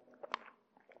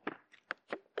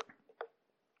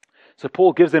 So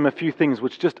Paul gives them a few things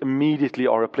which just immediately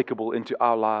are applicable into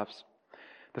our lives.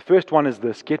 The first one is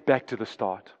this: get back to the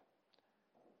start.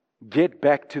 Get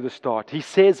back to the start. He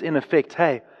says in effect,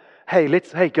 hey,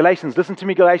 Galatians, listen to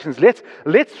me, Galatians.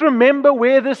 Let's remember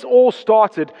where this all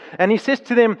started. And he says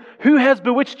to them, who has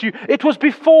bewitched you? It was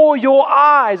before your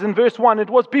eyes, in verse 1, it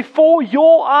was before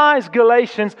your eyes,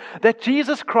 Galatians, that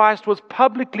Jesus Christ was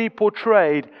publicly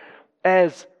portrayed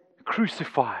as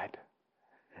crucified.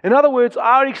 In other words,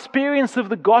 our experience of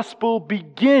the gospel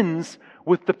begins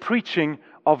with the preaching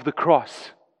of the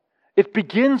cross. It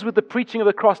begins with the preaching of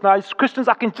the cross. Now, as Christians,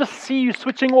 I can just see you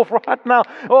switching off right now.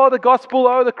 Oh, the gospel,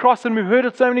 oh, the cross. And we've heard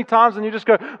it so many times. And you just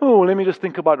go, oh, let me just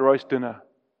think about roast dinner.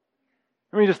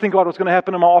 Let me just think about what's going to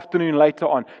happen in my afternoon later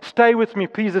on. Stay with me,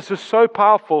 please. This is so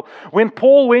powerful. When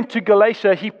Paul went to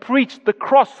Galatia, he preached the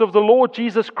cross of the Lord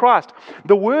Jesus Christ.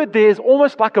 The word there is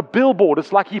almost like a billboard.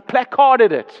 It's like he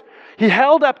placarded it. He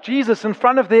held up Jesus in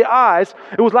front of their eyes.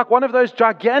 It was like one of those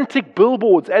gigantic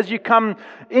billboards as you come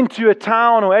into a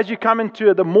town or as you come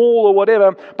into the mall or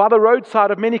whatever by the roadside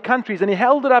of many countries. And he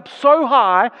held it up so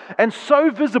high and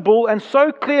so visible and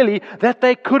so clearly that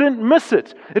they couldn't miss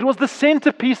it. It was the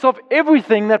centerpiece of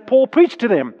everything that Paul preached to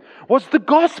them, was the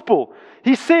gospel.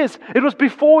 He says, it was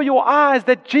before your eyes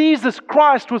that Jesus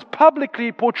Christ was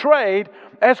publicly portrayed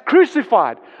as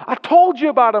crucified. I told you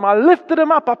about him. I lifted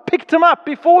him up. I picked him up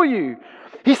before you.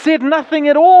 He said nothing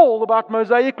at all about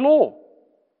Mosaic law.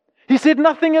 He said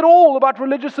nothing at all about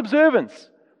religious observance.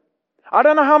 I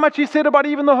don't know how much he said about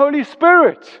even the Holy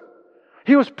Spirit.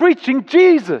 He was preaching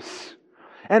Jesus.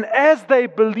 And as they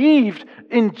believed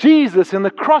in Jesus, in the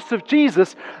cross of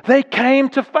Jesus, they came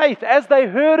to faith. As they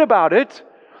heard about it,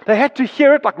 they had to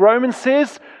hear it, like Romans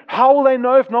says. How will they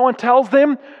know if no one tells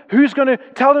them? Who's going to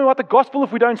tell them about the gospel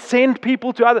if we don't send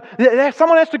people to other?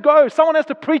 Someone has to go. Someone has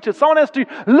to preach it. Someone has to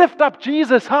lift up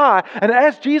Jesus high. And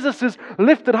as Jesus is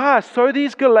lifted high, so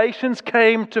these Galatians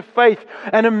came to faith.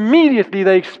 And immediately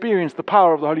they experienced the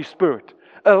power of the Holy Spirit.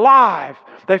 Alive.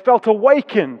 They felt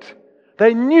awakened.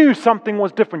 They knew something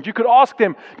was different. You could ask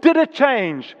them, did it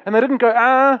change? And they didn't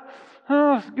go,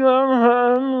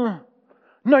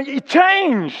 no, it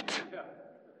changed.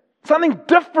 Something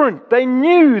different. They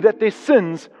knew that their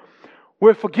sins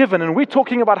were forgiven. And we're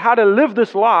talking about how to live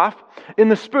this life in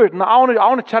the Spirit. Now, I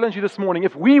want to challenge you this morning.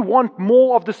 If we want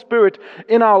more of the Spirit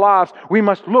in our lives, we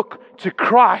must look to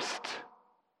Christ.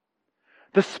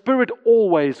 The Spirit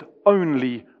always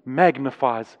only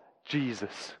magnifies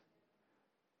Jesus.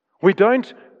 We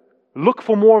don't look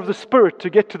for more of the Spirit to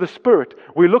get to the Spirit.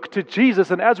 We look to Jesus,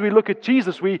 and as we look at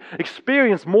Jesus, we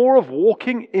experience more of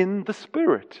walking in the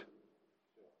Spirit.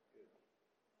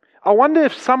 I wonder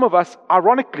if some of us,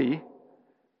 ironically,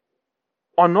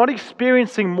 are not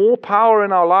experiencing more power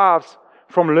in our lives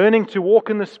from learning to walk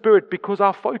in the Spirit because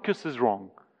our focus is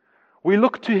wrong. We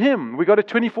look to Him. We go to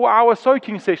 24-hour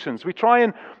soaking sessions. We try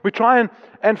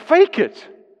and fake it.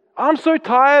 I'm so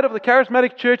tired of the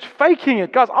charismatic church faking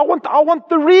it. Guys, I want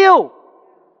the real.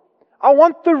 I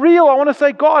want the real. I want to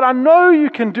say, God, I know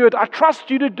you can do it. I trust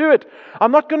you to do it.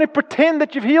 I'm not going to pretend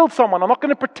that you've healed someone. I'm not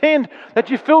going to pretend that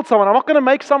you filled someone. I'm not going to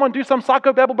make someone do some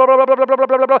psychobabble, blah, blah, blah, blah, blah,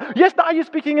 blah, blah, blah. Yes, now you're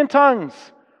speaking in tongues.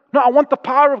 No, I want the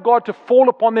power of God to fall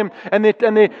upon them and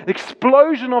the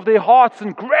explosion of their hearts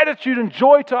and gratitude and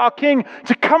joy to our King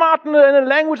to come out in a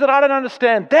language that I don't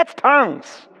understand. That's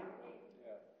tongues.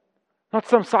 Not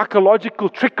some psychological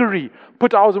trickery.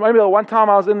 Maybe one time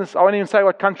I was in this, I won't even say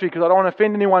what country because I don't want to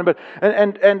offend anyone, but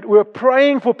and we were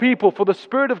praying for people, for the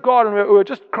Spirit of God, and we were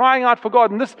just crying out for God.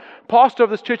 And this pastor of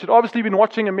this church had obviously been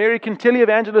watching American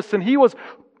televangelists, and he was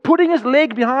putting his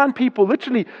leg behind people,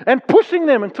 literally, and pushing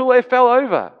them until they fell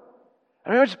over.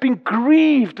 And I was just being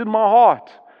grieved in my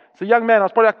heart. It's a young man, I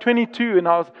was probably like 22, and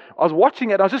I was watching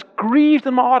it, I was just grieved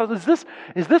in my heart. Is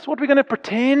this what we're going to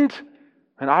pretend?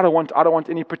 And I don't want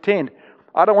any pretend.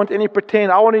 I don't want any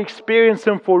pretend. I want to experience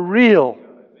Him for real.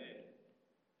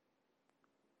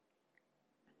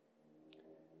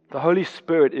 The Holy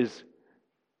Spirit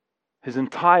His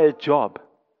entire job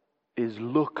is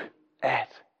look at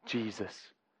Jesus.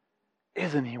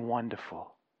 Isn't He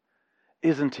wonderful?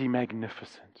 Isn't He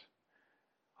magnificent?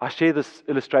 I shared this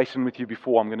illustration with you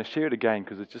before. I'm going to share it again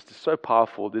because it's just so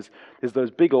powerful. There's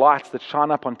those big lights that shine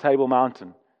up on Table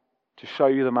Mountain to show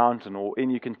you the mountain,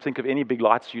 and you can think of any big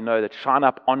lights you know that shine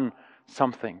up on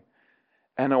something.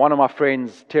 And one of my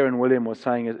friends, Taryn William, was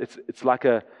saying it's like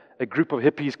a group of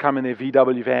hippies come in their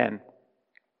VW van,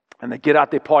 and they get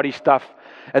out their party stuff,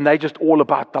 and they're just all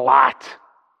about the light.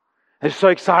 They're so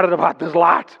excited about this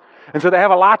light. And so they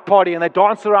have a light party, and they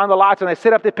dance around the light, and they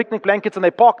set up their picnic blankets, and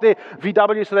they park their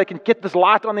VW so they can get this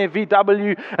light on their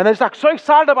VW, and they're just like so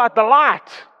excited about the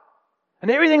light. And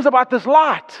everything's about this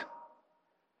light.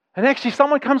 And actually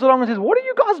someone comes along and says, what are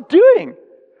you guys doing?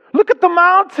 Look at the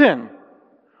mountain.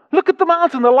 Look at the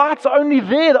mountain. The light's are only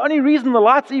there. The only reason the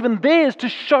light's even there is to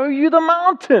show you the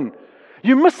mountain.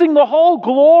 You're missing the whole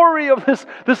glory of this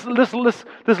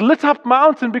lit up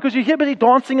mountain because you're here busy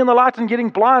dancing in the light and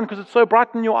getting blind because it's so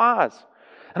bright in your eyes.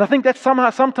 And I think that's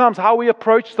sometimes how we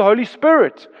approach the Holy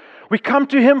Spirit. We come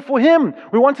to Him for Him.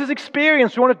 We want His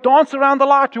experience. We want to dance around the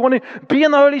light. We want to be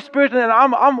in the Holy Spirit. And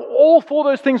I'm all for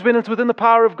those things when it's within the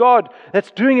power of God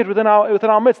that's doing it within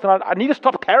our midst. And I need to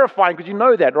stop clarifying because you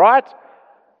know that, right?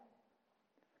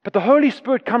 But the Holy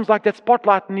Spirit comes like that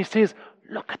spotlight and He says,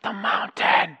 look at the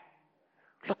mountain.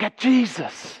 Look at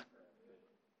Jesus.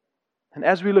 And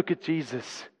as we look at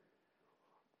Jesus,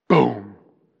 boom,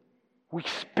 we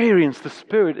experience the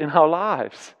Spirit in our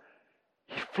lives.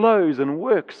 He flows and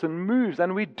works and moves,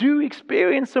 and we do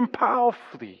experience Him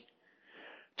powerfully.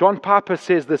 John Piper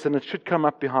says this, and it should come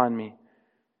up behind me.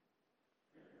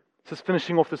 Just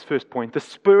finishing off this first point. The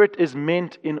Spirit is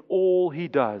meant in all He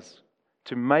does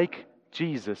to make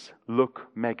Jesus look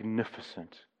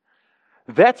magnificent.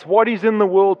 That's what He's in the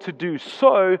world to do.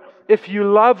 So, if you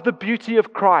love the beauty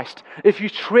of Christ, if you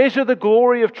treasure the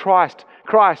glory of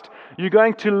Christ, you're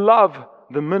going to love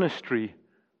the ministry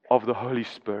of the Holy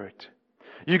Spirit.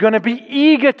 You're going to be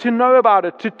eager to know about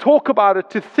it, to talk about it,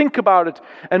 to think about it.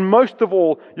 And most of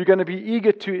all, you're going to be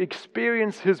eager to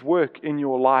experience His work in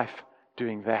your life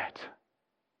doing that.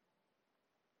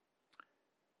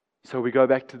 So we go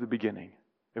back to the beginning.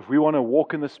 If we want to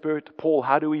walk in the Spirit, Paul,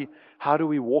 how do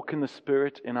we walk in the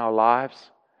Spirit in our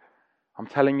lives? I'm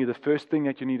telling you, the first thing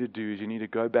that you need to do is you need to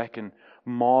go back and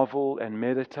marvel and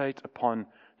meditate upon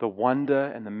the wonder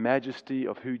and the majesty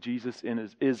of who Jesus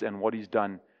is and what He's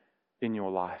done in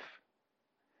your life.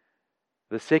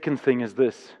 The second thing is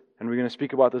this, and we're going to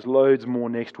speak about this loads more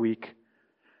next week,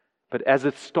 but as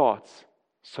it starts,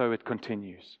 so it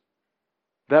continues.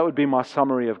 That would be my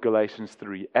summary of Galatians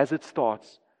 3. As it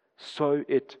starts, so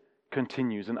it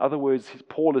continues. In other words,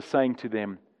 Paul is saying to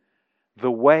them,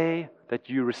 the way that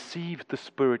you received the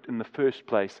Spirit in the first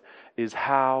place is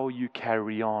how you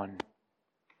carry on.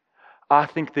 I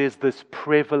think there's this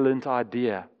prevalent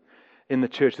idea in the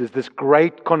church. There's this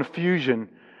great confusion.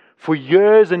 For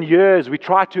years and years, we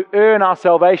try to earn our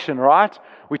salvation, right?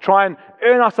 We try and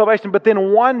earn our salvation, but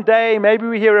then one day, maybe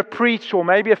we hear a preach, or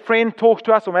maybe a friend talks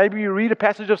to us, or maybe we read a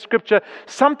passage of Scripture,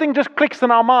 something just clicks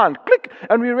in our mind, click,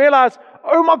 and we realize,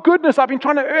 oh my goodness, I've been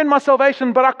trying to earn my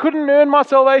salvation, but I couldn't earn my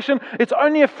salvation. It's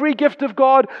only a free gift of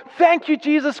God. Thank you,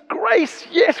 Jesus. Grace.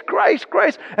 Yes, grace,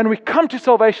 grace. And we come to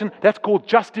salvation. That's called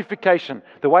justification.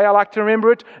 The way I like to remember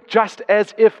it, just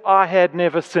as if I had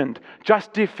never sinned.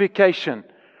 Justification.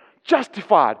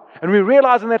 Justified. And we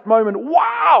realize in that moment,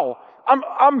 wow,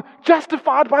 I'm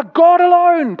justified by God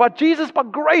alone, by Jesus, by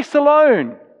grace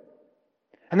alone.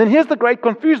 And then here's the great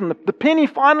confusion. The penny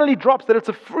finally drops that it's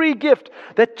a free gift,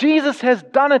 that Jesus has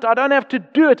done it. I don't have to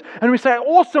do it. And we say,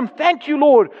 awesome, thank you,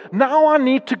 Lord. Now I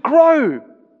need to grow.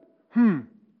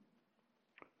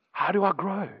 How do I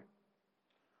grow?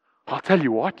 I'll tell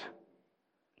you what.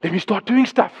 Let me start doing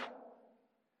stuff.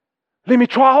 Let me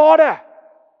try harder.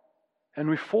 And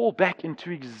we fall back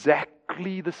into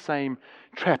exactly the same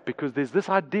trap, because there's this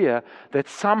idea that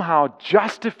somehow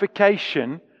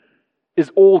justification is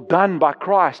all done by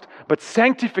Christ, but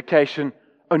sanctification,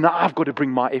 oh, now I've got to bring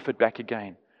my effort back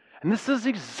again. And this is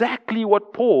exactly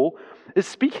what Paul is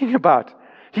speaking about.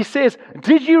 He says,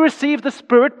 did you receive the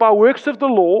Spirit by works of the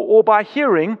law or by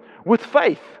hearing with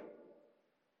faith?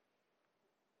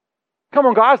 Come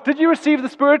on, guys, did you receive the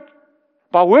Spirit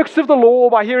by works of the law or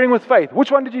by hearing with faith?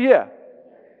 Which one did you hear?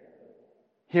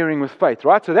 Hearing with faith,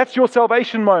 right? So that's your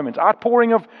salvation moment,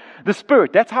 outpouring of the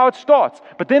Spirit. That's how it starts.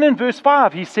 But then in verse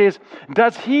 5, he says,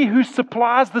 does he who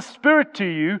supplies the Spirit to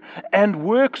you and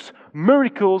works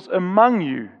miracles among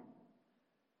you?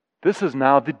 This is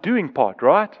now the doing part,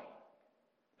 right?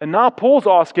 And now Paul's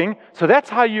asking, so that's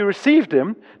how you received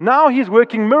Him. Now He's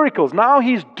working miracles. Now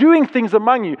He's doing things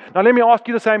among you. Now let me ask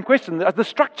you the same question. The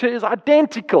structure is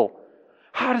identical.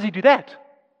 How does He do that?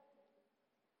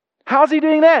 How's He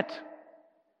doing that?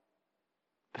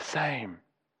 The same.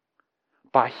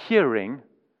 By hearing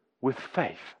with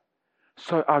faith.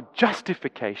 So our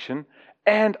justification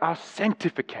and our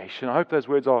sanctification, I hope those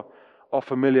words are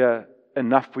familiar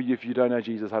enough for you if you don't know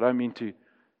Jesus. I don't mean to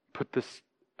put this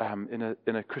in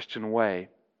a Christian way,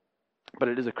 but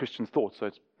it is a Christian thought, so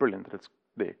it's brilliant that it's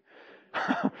there.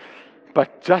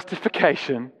 But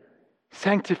justification,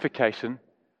 sanctification,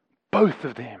 both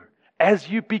of them, as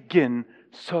you begin,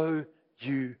 so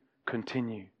you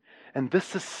continue. And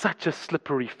this is such a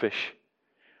slippery fish.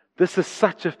 This is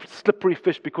such a slippery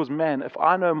fish because, man, if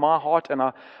I know my heart and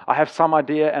I have some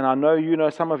idea and I know you know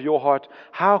some of your heart,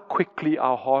 how quickly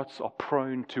our hearts are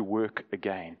prone to work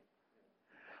again.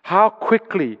 How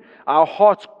quickly our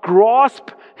hearts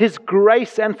grasp His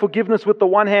grace and forgiveness with the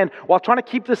one hand while trying to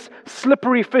keep this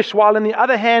slippery fish, while in the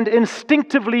other hand,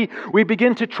 instinctively, we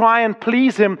begin to try and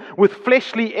please Him with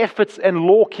fleshly efforts and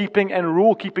law keeping and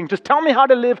rule keeping. Just tell me how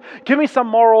to live. Give me some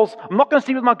morals. I'm not going to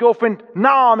sleep with my girlfriend.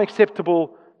 Now I'm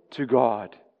acceptable to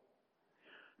God.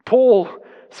 Paul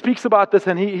speaks about this,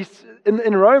 and he's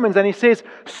in Romans, and he says,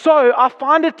 so I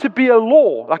find it to be a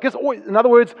law. Like it's always, in other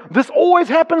words, this always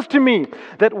happens to me,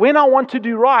 that when I want to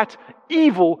do right,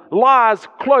 evil lies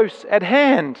close at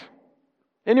hand.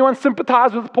 Anyone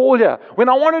sympathize with Paul here? When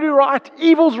I want to do right,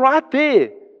 evil's right there.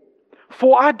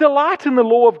 For I delight in the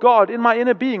law of God in my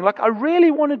inner being. Like I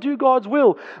really want to do God's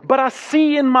will. But I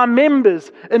see in my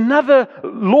members another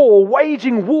law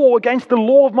waging war against the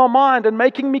law of my mind and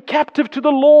making me captive to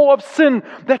the law of sin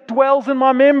that dwells in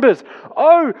my members.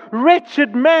 Oh,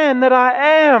 wretched man that I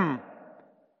am!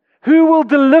 Who will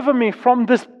deliver me from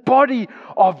this body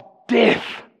of death?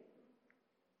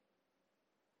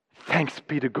 Thanks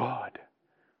be to God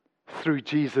through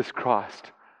Jesus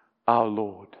Christ our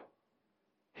Lord.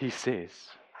 He says.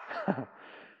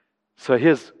 So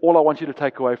here's all I want you to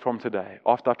take away from today.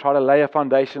 After I try to lay a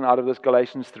foundation out of this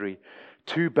Galatians 3.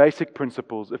 two basic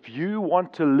principles. If you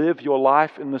want to live your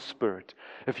life in the Spirit,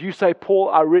 if you say, Paul,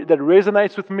 that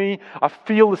resonates with me, I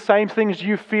feel the same things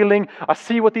you're feeling, I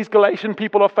see what these Galatian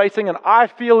people are facing, and I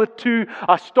feel it too.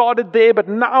 I started there, but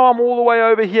now I'm all the way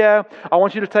over here. I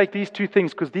want you to take these two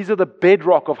things, because these are the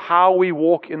bedrock of how we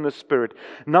walk in the Spirit.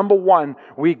 Number one,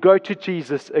 we go to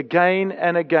Jesus again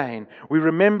and again. We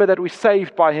remember that we're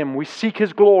saved by Him. We seek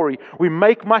His glory. We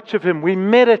make much of Him. We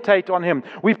meditate on Him.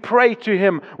 We pray to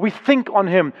Him. We think on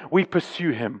Him. We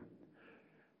pursue Him.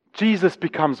 Jesus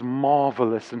becomes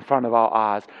marvelous in front of our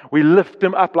eyes. We lift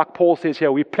Him up, like Paul says here.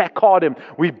 We placard Him.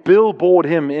 We billboard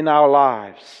Him in our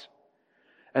lives.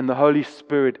 And the Holy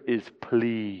Spirit is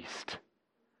pleased.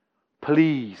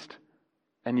 Pleased.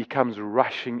 And He comes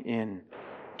rushing in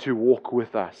to walk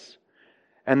with us.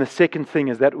 And the second thing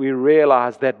is that we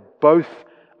realize that both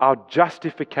our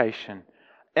justification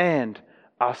and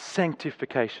our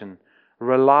sanctification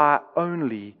rely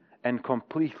only and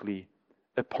completely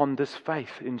upon this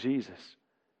faith in Jesus.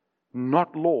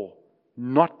 Not law,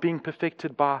 not being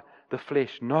perfected by the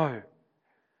flesh, no,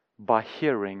 by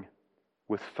hearing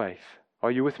with faith.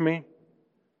 Are you with me?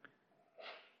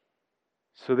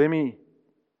 So let me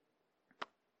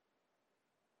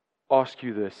ask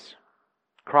you this.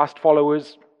 Christ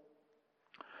followers,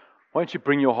 why don't you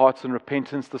bring your hearts in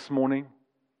repentance this morning?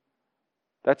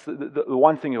 That's the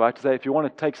one thing I'd like to say. If you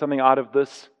want to take something out of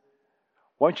this,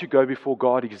 won't you go before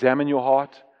God, examine your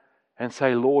heart, and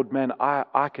say, Lord, man,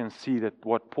 I can see that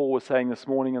what Paul was saying this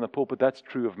morning in the pulpit, that's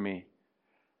true of me.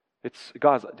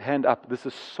 Guys, hand up, this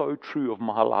is so true of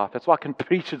my life. That's why I can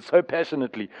preach it so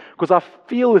passionately, because I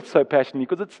feel it so passionately,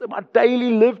 because it's my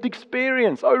daily lived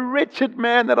experience. Oh, wretched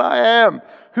man that I am,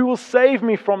 who will save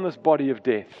me from this body of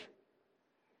death?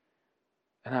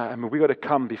 And we've got to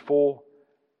come before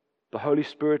the Holy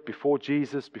Spirit, before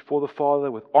Jesus, before the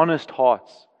Father, with honest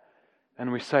hearts.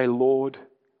 And we say, Lord,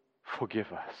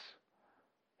 forgive us.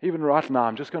 Even right now,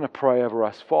 I'm just going to pray over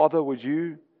us. Father, would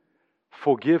you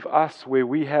forgive us where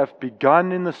we have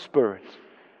begun in the Spirit,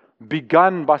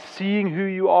 begun by seeing who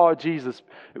you are, Jesus,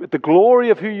 with the glory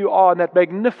of who you are in that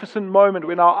magnificent moment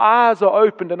when our eyes are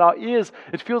opened and our ears,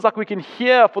 it feels like we can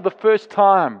hear for the first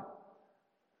time.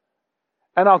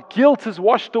 And our guilt is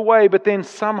washed away, but then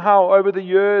somehow over the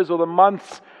years or the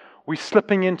months, we're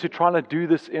slipping into trying to do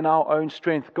this in our own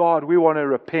strength. God, we want to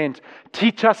repent.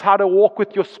 Teach us how to walk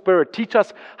with your Spirit. Teach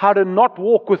us how to not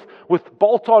walk with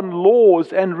bolt-on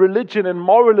laws and religion and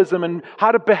moralism, and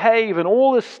how to behave and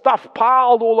all this stuff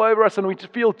piled all over us, and we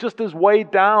feel just as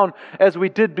weighed down as we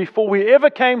did before we ever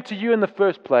came to you in the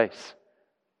first place.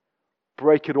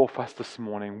 Break it off us this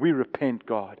morning. We repent,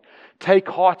 God. Take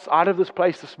hearts out of this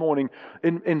place this morning,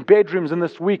 in bedrooms in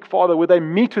this week, Father, where they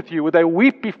meet with you, where they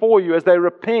weep before you as they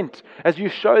repent, as you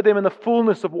show them in the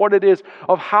fullness of what it is,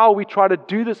 of how we try to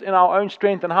do this in our own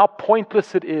strength and how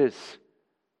pointless it is.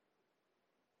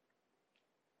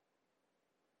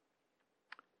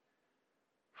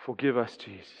 Forgive us,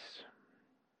 Jesus.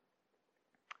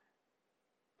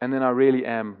 And then I really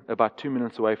am about 2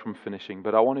 minutes away from finishing,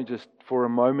 but I want to just for a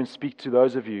moment speak to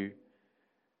those of you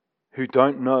who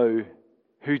don't know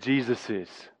who Jesus is.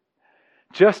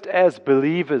 Just as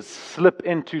believers slip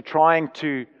into trying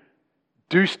to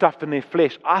do stuff in their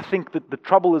flesh, I think that the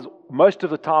trouble is most of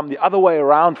the time the other way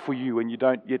around for you when you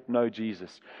don't yet know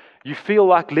Jesus. You feel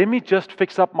like, let me just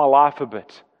fix up my life a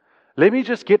bit. Let me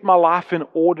just get my life in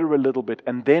order a little bit,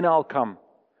 and then I'll come.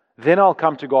 Then I'll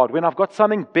come to God. When I've got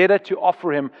something better to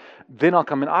offer Him, then I'll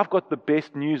come. And I've got the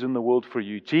best news in the world for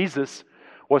you. Jesus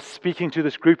was speaking to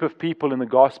this group of people in the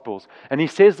Gospels. And He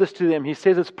says this to them. He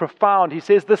says it's profound. He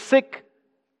says the sick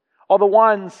are the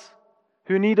ones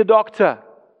who need a doctor.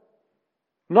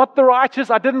 Not the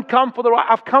righteous. I didn't come for the right.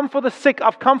 I've come for the sick.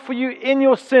 I've come for you in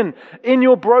your sin, in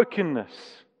your brokenness.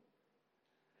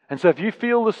 And so if you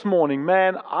feel this morning,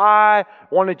 man, I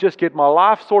want to just get my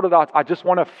life sorted out. I just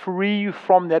want to free you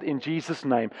from that in Jesus'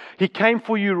 name. He came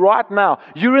for you right now.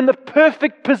 You're in the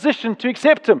perfect position to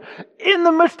accept Him. In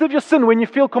the midst of your sin, when you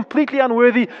feel completely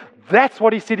unworthy, that's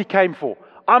what He said He came for.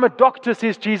 I'm a doctor,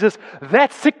 says Jesus.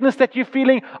 That sickness that you're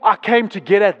feeling, I came to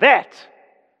get at that.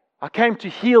 I came to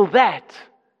heal that.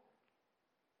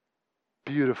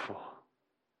 Beautiful.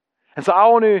 And so I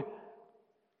want to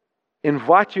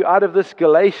invite you out of this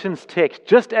Galatians text.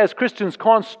 Just as Christians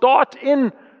can't start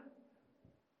in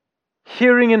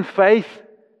hearing in faith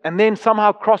and then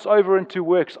somehow cross over into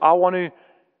works, I want to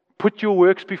put your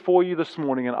works before you this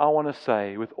morning, and I want to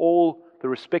say, with all the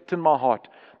respect in my heart,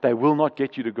 they will not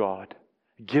get you to God.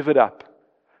 Give it up.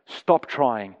 Stop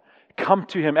trying. come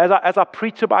to Him. As I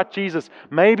preach about Jesus,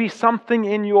 maybe something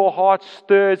in your heart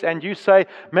stirs and you say,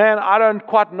 man, I don't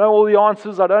quite know all the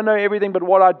answers. I don't know everything, but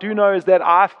what I do know is that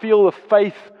I feel the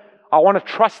faith. I want to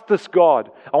trust this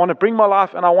God. I want to bring my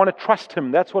life and I want to trust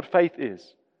Him. That's what faith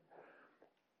is.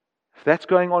 If that's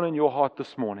going on in your heart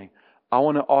this morning, I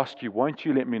want to ask you, won't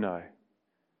you let me know?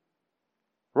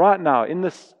 Right now, in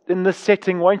this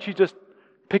setting, won't you just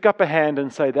pick up a hand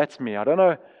and say, that's me. I don't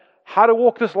know how to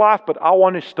walk this life, but I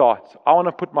want to start. I want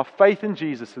to put my faith in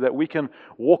Jesus so that we can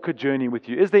walk a journey with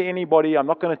you. Is there anybody, I'm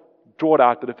not going to draw it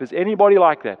out, but if there's anybody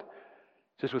like that,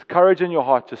 just with courage in your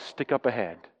heart, just stick up a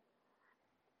hand.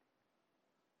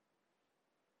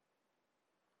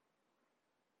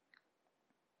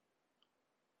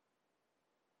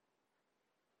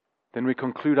 Then we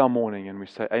conclude our morning and we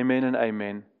say, amen and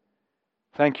amen.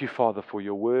 Thank you, Father, for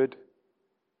your word.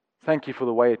 Thank you for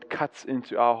the way it cuts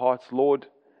into our hearts, Lord.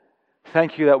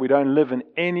 Thank you that we don't live in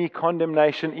any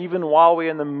condemnation. Even while we're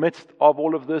in the midst of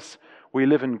all of this, we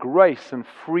live in grace and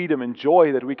freedom and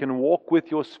joy that we can walk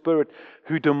with your Spirit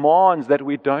who demands that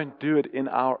we don't do it in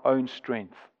our own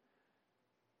strength.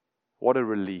 What a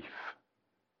relief.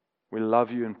 We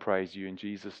love you and praise you in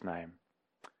Jesus' name.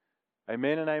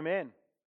 Amen and amen.